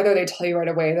to you. Either they tell you right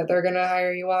away that they're going to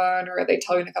hire you on, or they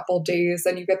tell you in a couple of days.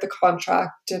 Then you get the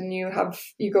contract, and you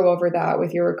go over that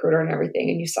with your recruiter and everything,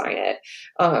 and you sign it.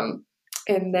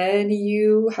 And then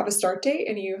you have a start date,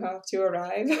 and you have to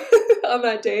arrive on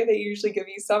that day. They usually give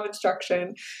you some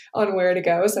instruction on where to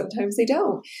go. Sometimes they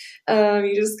don't.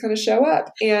 You just kind of show up,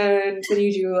 and then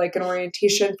you do like an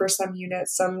orientation for some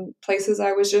units. Some places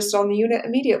I was just on the unit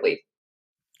immediately.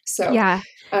 So Yeah.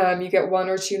 you get 1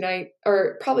 or 2 night,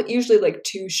 or probably usually like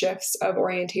 2 shifts of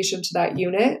orientation to that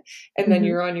unit, and then Hmm.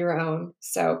 you're on your own.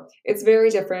 So it's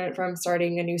very different from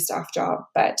starting a new staff job,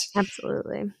 but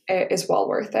Absolutely. it is well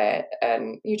worth it.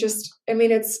 And I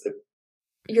mean,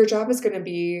 your job is going to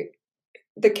be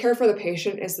the care for the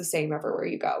patient is the same everywhere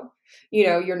you go.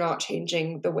 You're not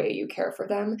changing the way you care for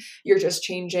them. You're just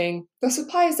changing the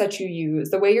supplies that you use,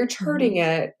 the way you're Hmm. charting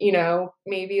it,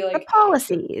 maybe The like,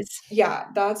 policies. yeah,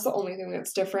 that's the only thing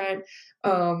that's different.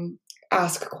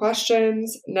 Ask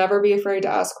questions. Never be afraid to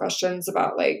ask questions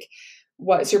about like,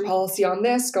 what's your policy on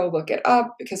this? Go look it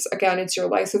up because again, it's your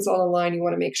license on the line. You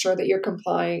want to make sure that you're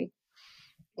complying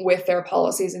with their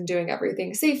policies and doing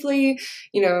everything safely.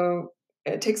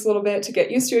 It takes a little bit to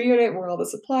get used to a unit where all the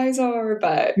supplies are,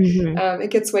 but Hmm. it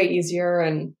gets way easier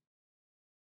and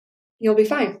you'll be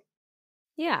fine.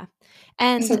 Yeah.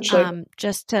 And Essentially.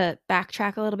 just to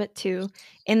backtrack a little bit too,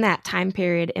 in that time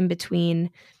period in between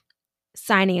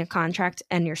signing a contract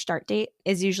and your start date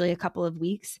is usually a couple of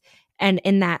weeks. And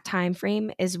in that time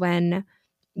frame is when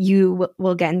you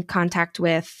will get in contact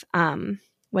with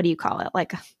what do you call it?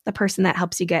 Like the person that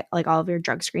helps you get like all of your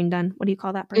drug screen done. What do you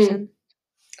call that Mm, person?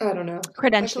 I don't know. I can't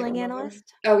Credentialing remember.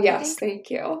 analyst, Oh, I yes. think. Thank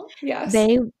you. Yes.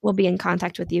 They will be in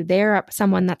contact with you. They're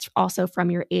someone that's also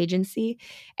from your agency.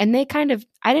 And I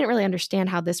didn't really understand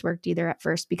how this worked either at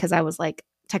first because I was like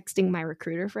texting my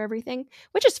recruiter for everything,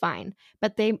 which is fine.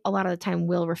 But they, a lot of the time,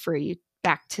 will refer you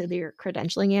back to their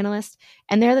credentialing analyst.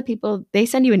 And they're the people, they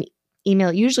send you an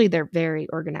email. Usually they're very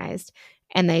organized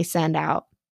and they send out,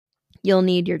 you'll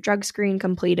need your drug screen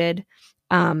completed.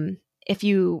 If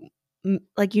you,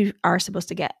 like, you are supposed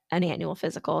to get an annual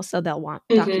physical. So they'll want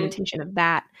Hmm. documentation of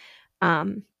that,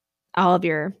 um, all of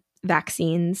your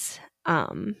vaccines,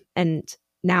 and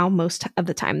now most of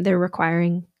the time they're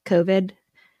requiring COVID.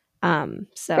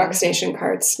 So Vaccination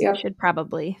cards. Yep. should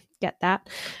probably get that.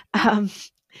 Um,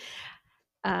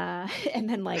 and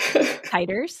then like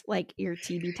titers, like your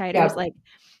TB titers, Yep. like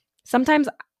sometimes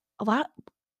a lot.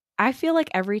 I feel like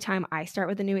every time I start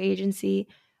with a new agency,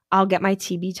 I'll get my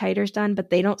TB titers done, but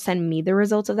they don't send me the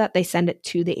results of that. They send it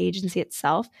to the agency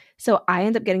itself. So I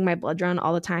end up getting my blood drawn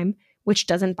all the time, which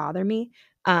doesn't bother me.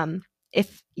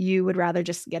 If you would rather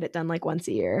just get it done like once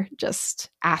a year, just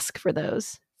ask for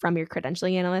those from your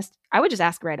credentialing analyst. I would just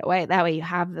ask right away. That way you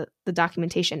have the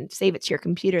documentation, save it to your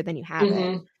computer, then you have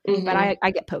it. Hmm. But Hmm.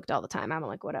 I get poked all the time. I'm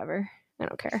like, whatever. I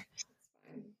don't care.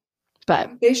 But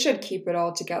Yeah, they should keep it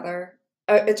all together.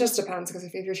 It just depends because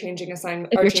if you're changing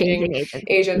assignment if or you're changing changing agent,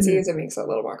 mhm. agencies, it makes it a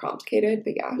little more complicated.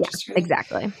 But yeah, Yeah, just try to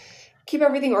exactly. keep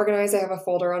everything organized. I have a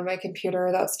folder on my computer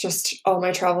that's just all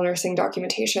my travel nursing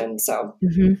documentation. So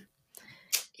Hmm.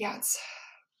 yeah, it's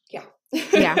yeah.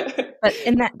 Yeah. But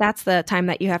in that's the time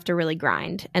that you have to really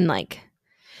grind and like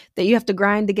that you have to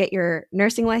grind to get your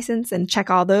nursing license and check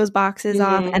all those boxes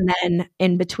off. Hmm. And then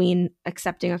in between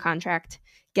accepting a contract,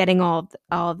 getting all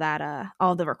of that,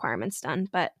 all of the requirements done.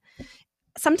 But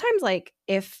sometimes like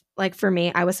if like for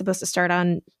me, I was supposed to start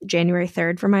on January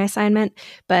 3rd for my assignment,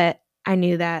 but I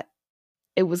knew that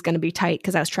it was going to be tight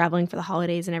because I was traveling for the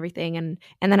holidays and everything, and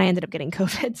then I ended up getting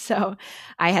COVID, so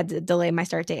I had to delay my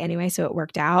start date anyway. So it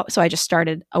worked out. So I just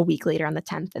started a week later on the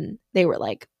 10th, and they were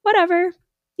like, "Whatever,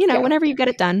 Yeah. whenever you get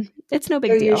it done, it's no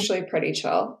big They're deal. usually pretty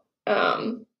chill.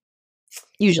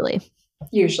 Usually.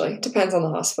 Usually depends on the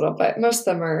hospital, but most of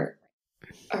them are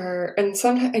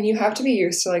and you have to be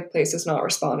used to like places not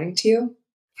responding to you,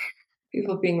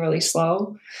 people being really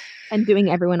slow. And doing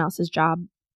everyone else's job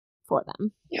for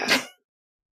them. Yeah.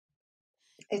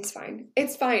 It's fine.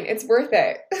 It's fine. It's worth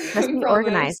it. Just I be promise.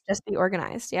 organized. Just be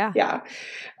organized. Yeah. Yeah.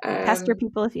 Test your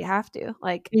people if you have to.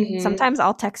 Like Mhm. sometimes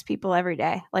I'll text people every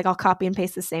day. Like I'll copy and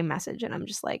paste the same message and I'm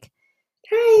just like,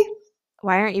 Hi.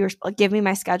 why aren't you give me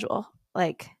my schedule?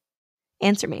 Like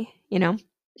answer me,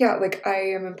 Yeah, like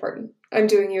I am important. I'm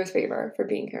doing you a favor for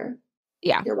being here.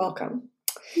 Yeah. You're welcome.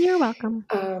 You're welcome.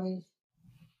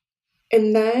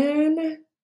 And then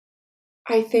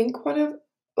I think one of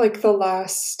like the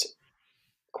last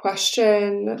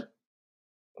question,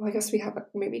 well, I guess we have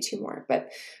maybe two more, but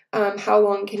how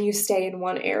long can you stay in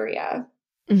one area?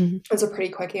 Mm-hmm. That's a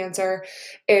pretty quick answer.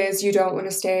 Is you don't want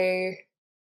to stay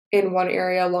in one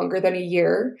area longer than a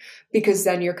year because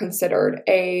then you're considered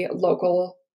a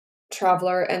local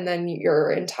traveler and then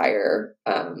your entire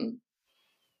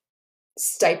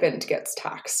stipend gets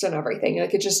taxed and everything.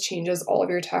 Like it just changes all of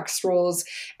your tax rules.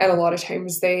 And a lot of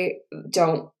times they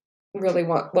don't really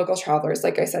want local travelers,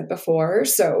 like I said before.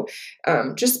 So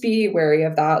just be wary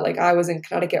of that. Like I was in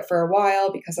Connecticut for a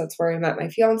while because that's where I met my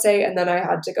fiance. And then I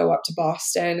had to go up to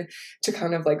Boston to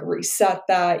kind of like reset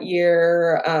that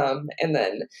year. And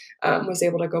then was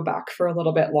able to go back for a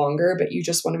little bit longer. But you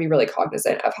just want to be really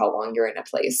cognizant of how long you're in a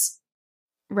place.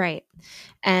 Right.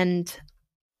 And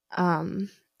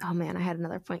oh man, I had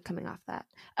another point coming off that.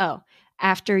 Oh,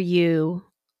 after you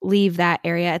leave that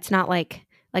area, it's not like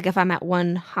if I'm at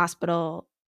one hospital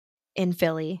in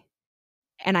Philly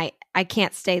and I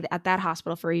can't stay at that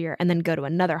hospital for a year and then go to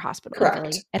another hospital Correct. in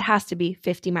Philly. It has to be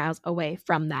 50 miles away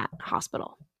from that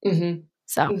hospital. Mm-hmm.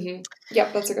 So,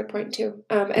 Yep, that's a good point too.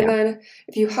 And then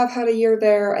if you have had a year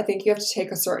there, I think you have to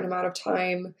take a certain amount of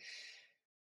time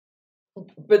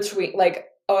between like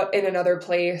in another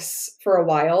place for a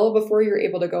while before you're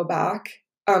able to go back.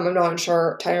 I'm not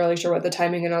entirely sure what the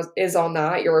timing is on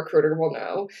that. Your recruiter will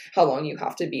know how long you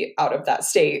have to be out of that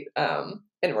state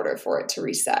in order for it to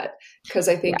reset. Because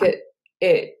I think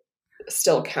it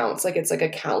still counts. Like it's like a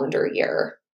calendar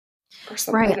year or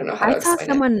something. right. I don't know how to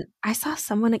explain it. I saw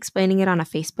someone explaining it on a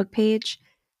Facebook page,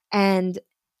 and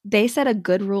they said a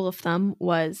good rule of thumb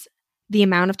was the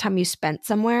amount of time you spent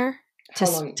somewhere How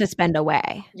long? to spend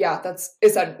away. Yeah,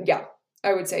 yeah.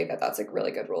 I would say that that's a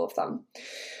really good rule of thumb.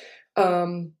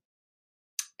 And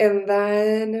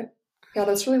then yeah,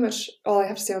 that's really much all I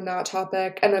have to say on that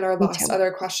topic. And then our last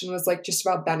other question was like just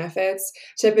about benefits.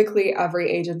 Typically every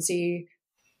agency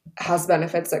has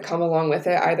benefits that come along with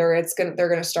it. Either they're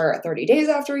going to start at 30 days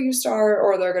after you start,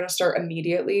 or they're going to start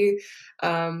immediately.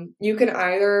 You can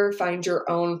either find your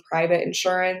own private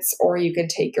insurance, or you can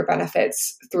take your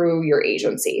benefits through your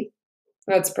agency.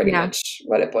 That's pretty much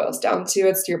what it boils down to.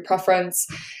 It's your preference.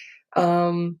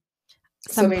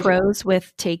 Some pros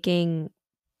with taking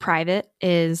private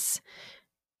is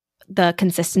the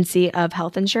consistency of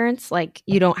health insurance. Like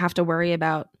you don't have to worry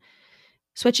about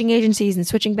switching agencies and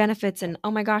switching benefits and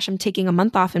oh my gosh, I'm taking a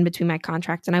month off in between my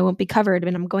contracts and I won't be covered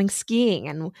and I'm going skiing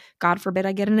and God forbid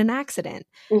I get in an accident.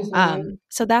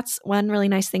 So that's one really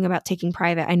nice thing about taking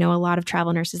private. I know a lot of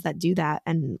travel nurses that do that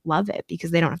and love it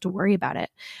because they don't have to worry about it.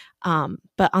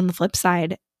 But on the flip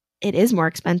side, it is more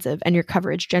expensive and your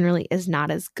coverage generally is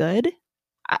not as good.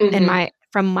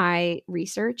 From my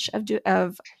research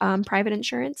of private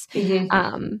insurance,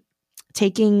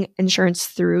 taking insurance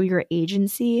through your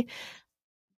agency,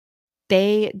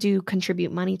 they do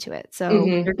contribute money to it. So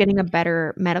you're getting a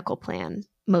better medical plan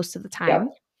most of the time. Yep.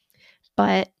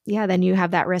 But yeah, then you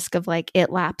have that risk of like it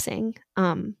lapsing.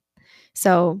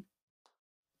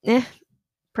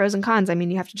 Pros and cons. I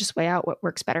mean, you have to just weigh out what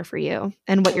works better for you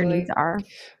and what your needs are.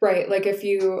 Right. Like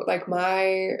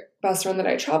my best friend that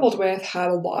I traveled with had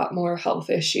a lot more health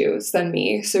issues than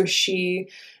me. So she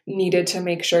needed to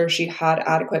make sure she had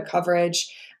adequate coverage.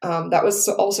 That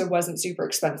also wasn't super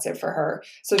expensive for her.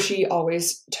 So she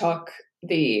always took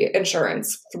the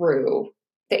insurance through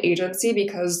the agency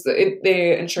because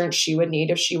the insurance she would need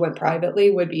if she went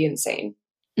privately would be insane.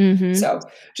 So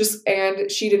and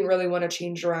she didn't really want to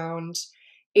change around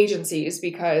agencies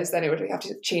because then it would have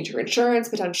to change her insurance,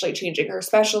 potentially changing her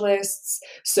specialists.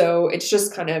 So it's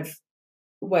just kind of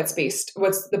what's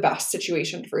the best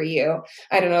situation for you.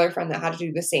 I had another friend that had to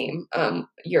do the same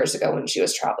years ago when she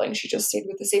was traveling. She just stayed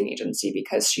with the same agency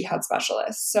because she had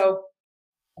specialists. So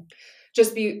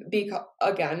just be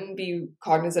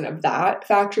cognizant of that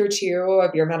factor too,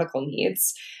 of your medical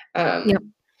needs.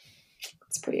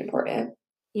 It's pretty important.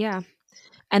 Yeah.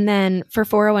 And then for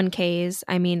 401ks,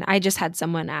 I mean, I just had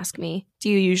someone ask me, do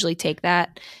you usually take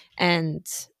that? And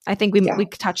I think Yeah. we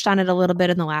touched on it a little bit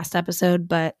in the last episode,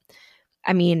 but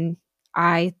I mean,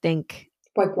 I think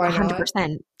Like, why not?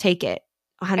 100% take it.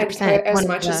 And 100%. put as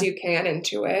much as you can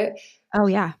into it. Oh,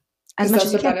 yeah. As Because much that's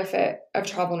as you the can. benefit of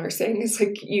travel nursing is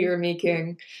like you're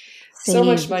making so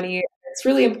much Save. money. It's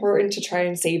really important to try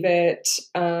and save it.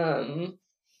 I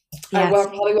Yes.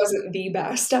 probably wasn't the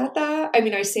best at that. I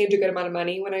mean, I saved a good amount of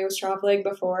money when I was traveling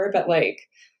before, but like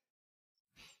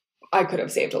I could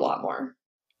have saved a lot more.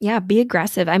 Yeah, be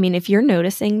aggressive. I mean, if you're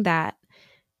noticing that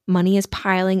money is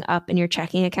piling up in your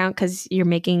checking account because you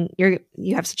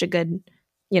have such a good,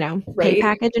 pay Right?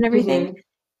 package and everything,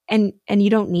 Mm-hmm. and you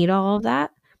don't need all of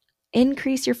that,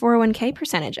 increase your 401k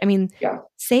percentage. I mean, Yeah.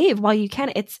 save while you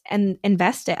can. And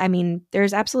invest it. I mean,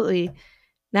 there's absolutely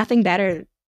nothing better.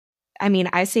 I mean,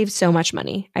 I saved so much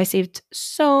money. I saved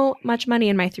so much money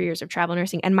in my 3 years of travel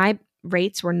nursing, and my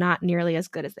rates were not nearly as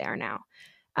good as they are now.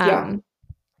 Yeah.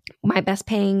 My best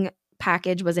paying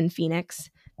package was in Phoenix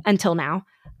until now.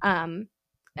 And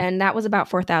that was about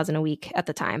 4,000 a week at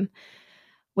the time,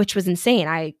 which was insane.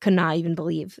 I could not even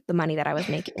believe the money that I was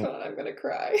making. God, I'm gonna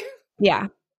cry. Yeah.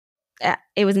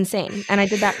 It was insane. And I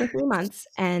did that for 3 months,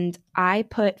 and I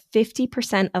put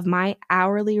 50% of my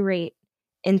hourly rate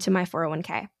into my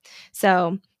 401k.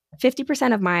 So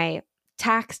 50% of my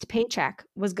taxed paycheck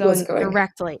was going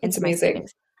directly That's into my amazing.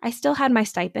 savings. I still had my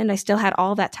stipend. I still had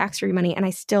all that tax-free money, and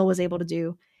I still was able to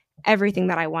do everything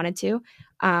that I wanted to.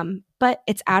 But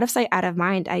it's out of sight, out of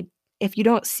mind. If you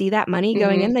don't see that money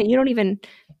going in, then you don't even,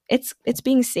 it's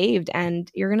being saved,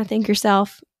 and you're going to thank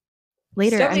yourself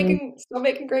later. Still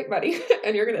making great money.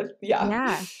 And you're gonna,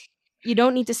 yeah, you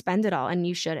don't need to spend it all, and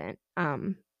you shouldn't.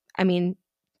 I mean,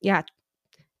 yeah,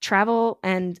 travel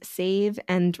and save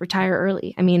and retire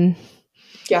early. I mean,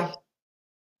 yeah.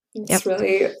 It's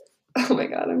really, oh my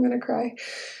God, I'm gonna cry.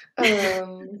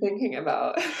 Thinking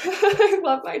about, I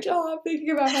love my job,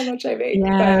 thinking about how much I make,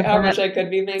 but how much I could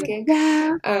be making.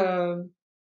 Yeah.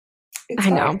 It's I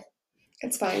fine. know.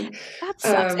 It's fine. That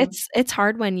sucks. It's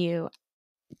hard when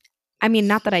I mean,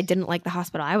 not that I didn't like the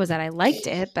hospital I was at. I liked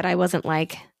it, but I wasn't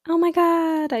like, oh my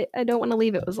God, I don't want to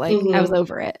leave. It was like, I was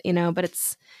over it, but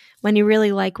it's when you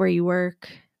really like where you work.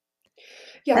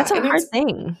 Yeah. That's a hard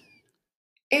thing.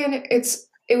 And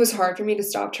it was hard for me to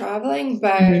stop traveling,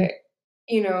 but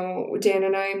Dan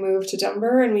and I moved to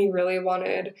Denver, and we really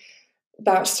wanted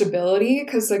that stability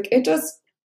because like it does,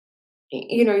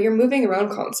 you're moving around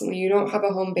constantly. You don't have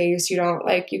a home base. You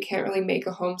can't really make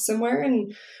a home somewhere.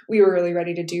 And we were really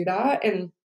ready to do that.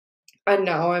 And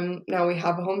now we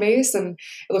have a home base, and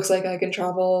it looks like I can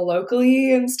travel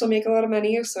locally and still make a lot of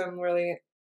money. So I'm really,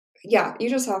 you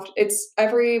just have to, it's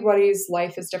everybody's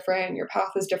life is different. Your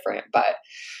path is different, but,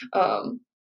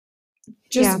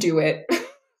 just do it.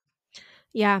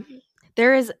 Yeah.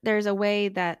 There's a way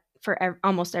that for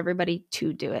almost everybody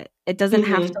to do it. It doesn't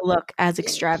have to look as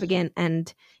extravagant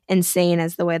and insane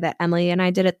as the way that Emily and I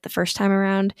did it the first time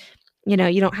around. You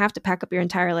don't have to pack up your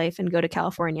entire life and go to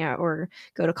California or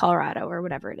go to Colorado or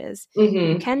whatever it is.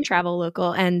 You can travel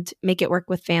local and make it work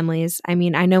with families. I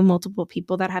mean, I know multiple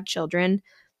people that have children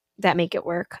that make it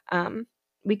work.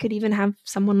 We could even have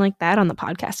someone like that on the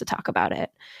podcast to talk about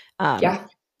it.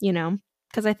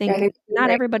 Because I think not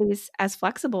everybody's as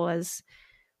flexible as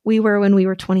we were when we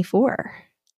were 24.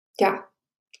 Yeah.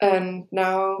 And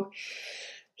now,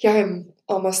 I'm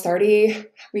almost 30.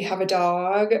 We have a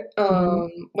dog,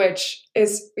 which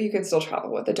is, you can still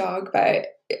travel with a dog, but,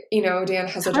 Dan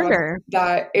has a job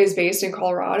that is based in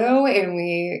Colorado, and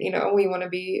we want to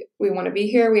be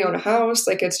here. We own a house.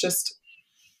 Like, it's just,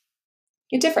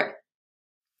 it's different.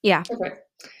 Yeah. Different.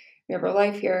 We have our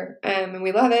life here, and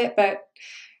we love it, but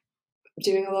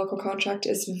doing a local contract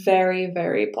is very,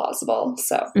 very plausible.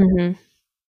 So,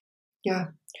 yeah.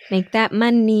 Make that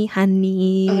money,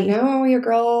 honey. I know your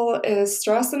girl is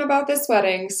stressing about this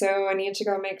wedding, so I need to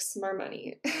go make some more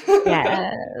money.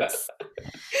 Yes.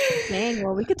 Dang,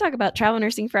 well, we could talk about travel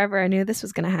nursing forever. I knew this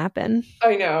was going to happen.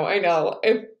 I know.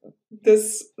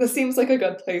 This seems like a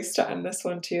good place to end this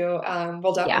one too.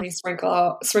 We'll definitely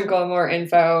sprinkle more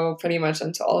info pretty much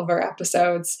into all of our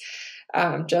episodes,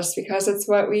 just because it's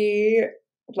what we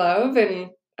love and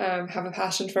have a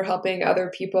passion for helping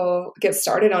other people get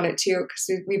started on it too, because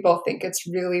we both think it's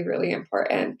really, really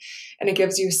important, and it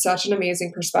gives you such an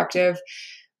amazing perspective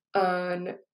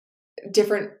on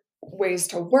different ways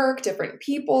to work, different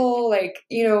people. Like,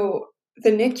 the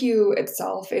NICU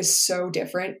itself is so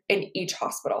different in each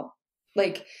hospital.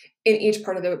 Like, in each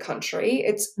part of the country,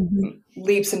 it's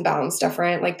leaps and bounds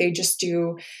different. Like, they just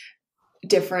do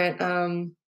different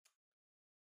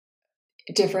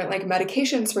different like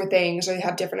medications for things, or they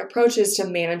have different approaches to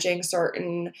managing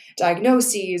certain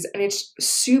diagnoses. And it's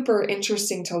super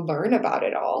interesting to learn about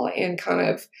it all and kind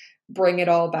of bring it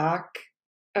all back,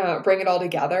 bring it all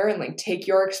together and like take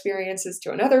your experiences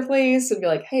to another place and be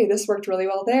like, hey, this worked really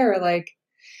well there. Like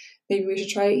maybe we should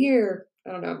try it here.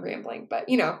 I don't know, I'm rambling, but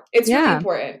it's really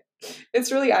important.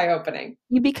 It's really eye-opening.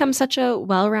 You become such a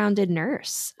well-rounded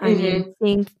nurse. I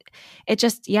mean, it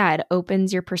just, it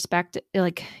opens your perspective,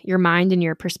 like your mind and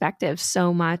your perspective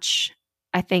so much.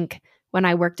 I think when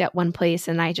I worked at one place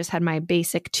and I just had my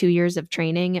basic 2 years of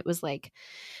training, it was like,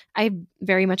 I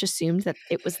very much assumed that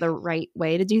it was the right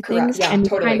way to do things. Yeah, and you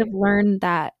totally. kind of learn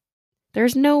that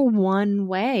there's no one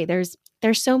way. There's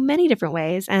so many different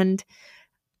ways. And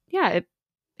it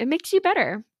makes you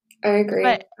better. I agree.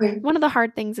 But one of the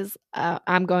hard things is,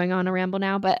 I'm going on a ramble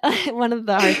now, but one of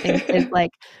the hard things is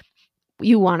like,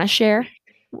 you want to share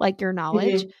like your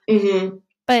knowledge,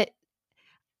 but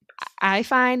I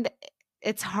find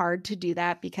it's hard to do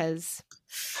that because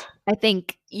I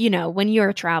think, when you're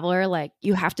a traveler, like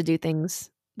you have to do things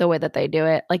the way that they do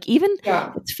it. Like even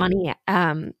it's funny,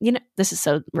 this is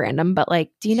so random, but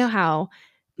like, do you know how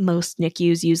most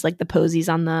NICUs use like the posies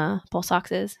on the pulse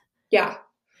oxes? Yeah.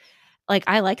 Like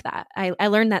I like that. I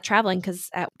learned that traveling because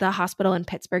at the hospital in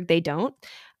Pittsburgh, they don't.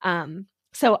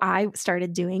 So I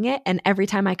started doing it, and every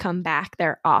time I come back,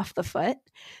 they're off the foot,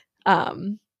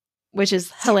 which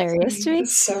is hilarious to me.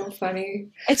 It's so funny.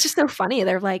 It's just so funny.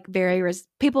 They're like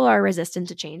people are resistant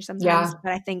to change sometimes,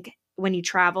 but I think when you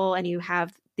travel and you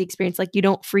have the experience, like you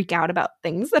don't freak out about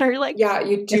things that are like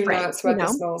you do not sweat the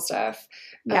small stuff.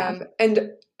 And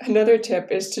another tip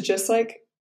is to just like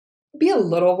be a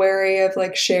little wary of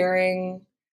like sharing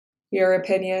your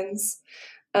opinions,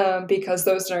 because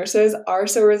those nurses are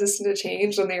so resistant to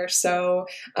change and they are so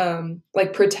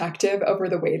like protective over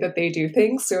the way that they do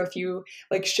things. So if you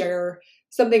like share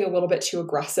something a little bit too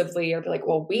aggressively or be like,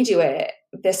 well, we do it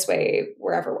this way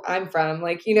wherever I'm from,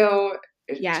 like,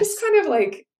 just kind of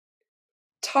like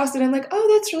toss it in like,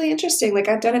 oh, that's really interesting. Like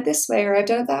I've done it this way or I've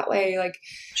done it that way. Like,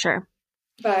 sure.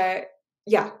 But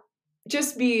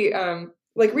just be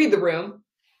like read the room,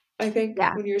 I think,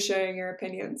 when you're sharing your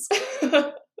opinions.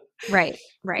 Right.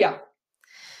 Yeah.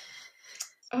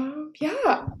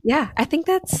 I think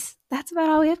that's about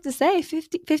all we have to say.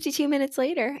 52 minutes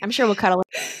later. I'm sure we'll cut a little.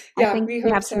 I think we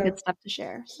have some good stuff to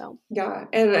share. So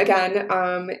and again,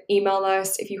 email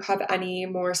us if you have any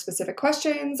more specific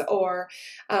questions or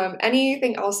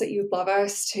anything else that you'd love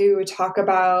us to talk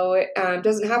about.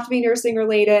 Doesn't have to be nursing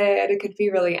related. It could be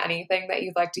really anything that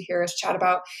you'd like to hear us chat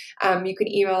about. You can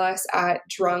email us at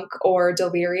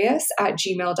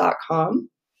drunkorddelirious@gmail.com.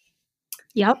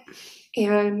 Yep.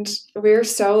 And we're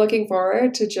so looking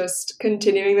forward to just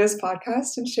continuing this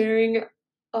podcast and sharing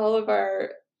all of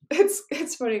our,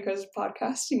 it's funny because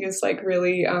podcasting is like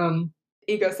really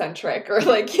egocentric or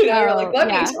like, you're like, let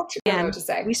me talk to you, I don't know what to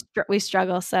say. We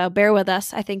struggle, so bear with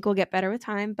us. I think we'll get better with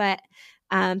time, but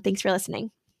thanks for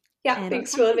listening. Yeah,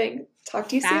 thanks for listening. Talk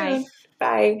to you soon.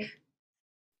 Bye.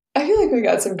 I feel like we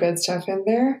got some good stuff in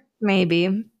there.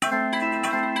 Maybe.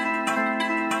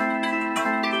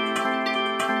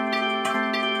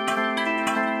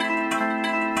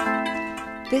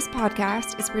 This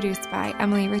podcast is produced by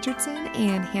Emily Richardson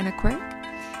and Hannah Quirk.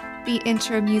 The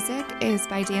intro music is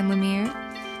by Dan Lemire.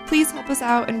 Please help us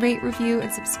out and rate, review,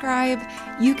 and subscribe.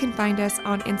 You can find us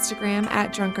on Instagram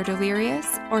at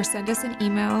drunkorddelirious or send us an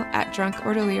email at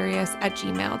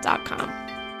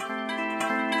drunkorddelirious@gmail.com.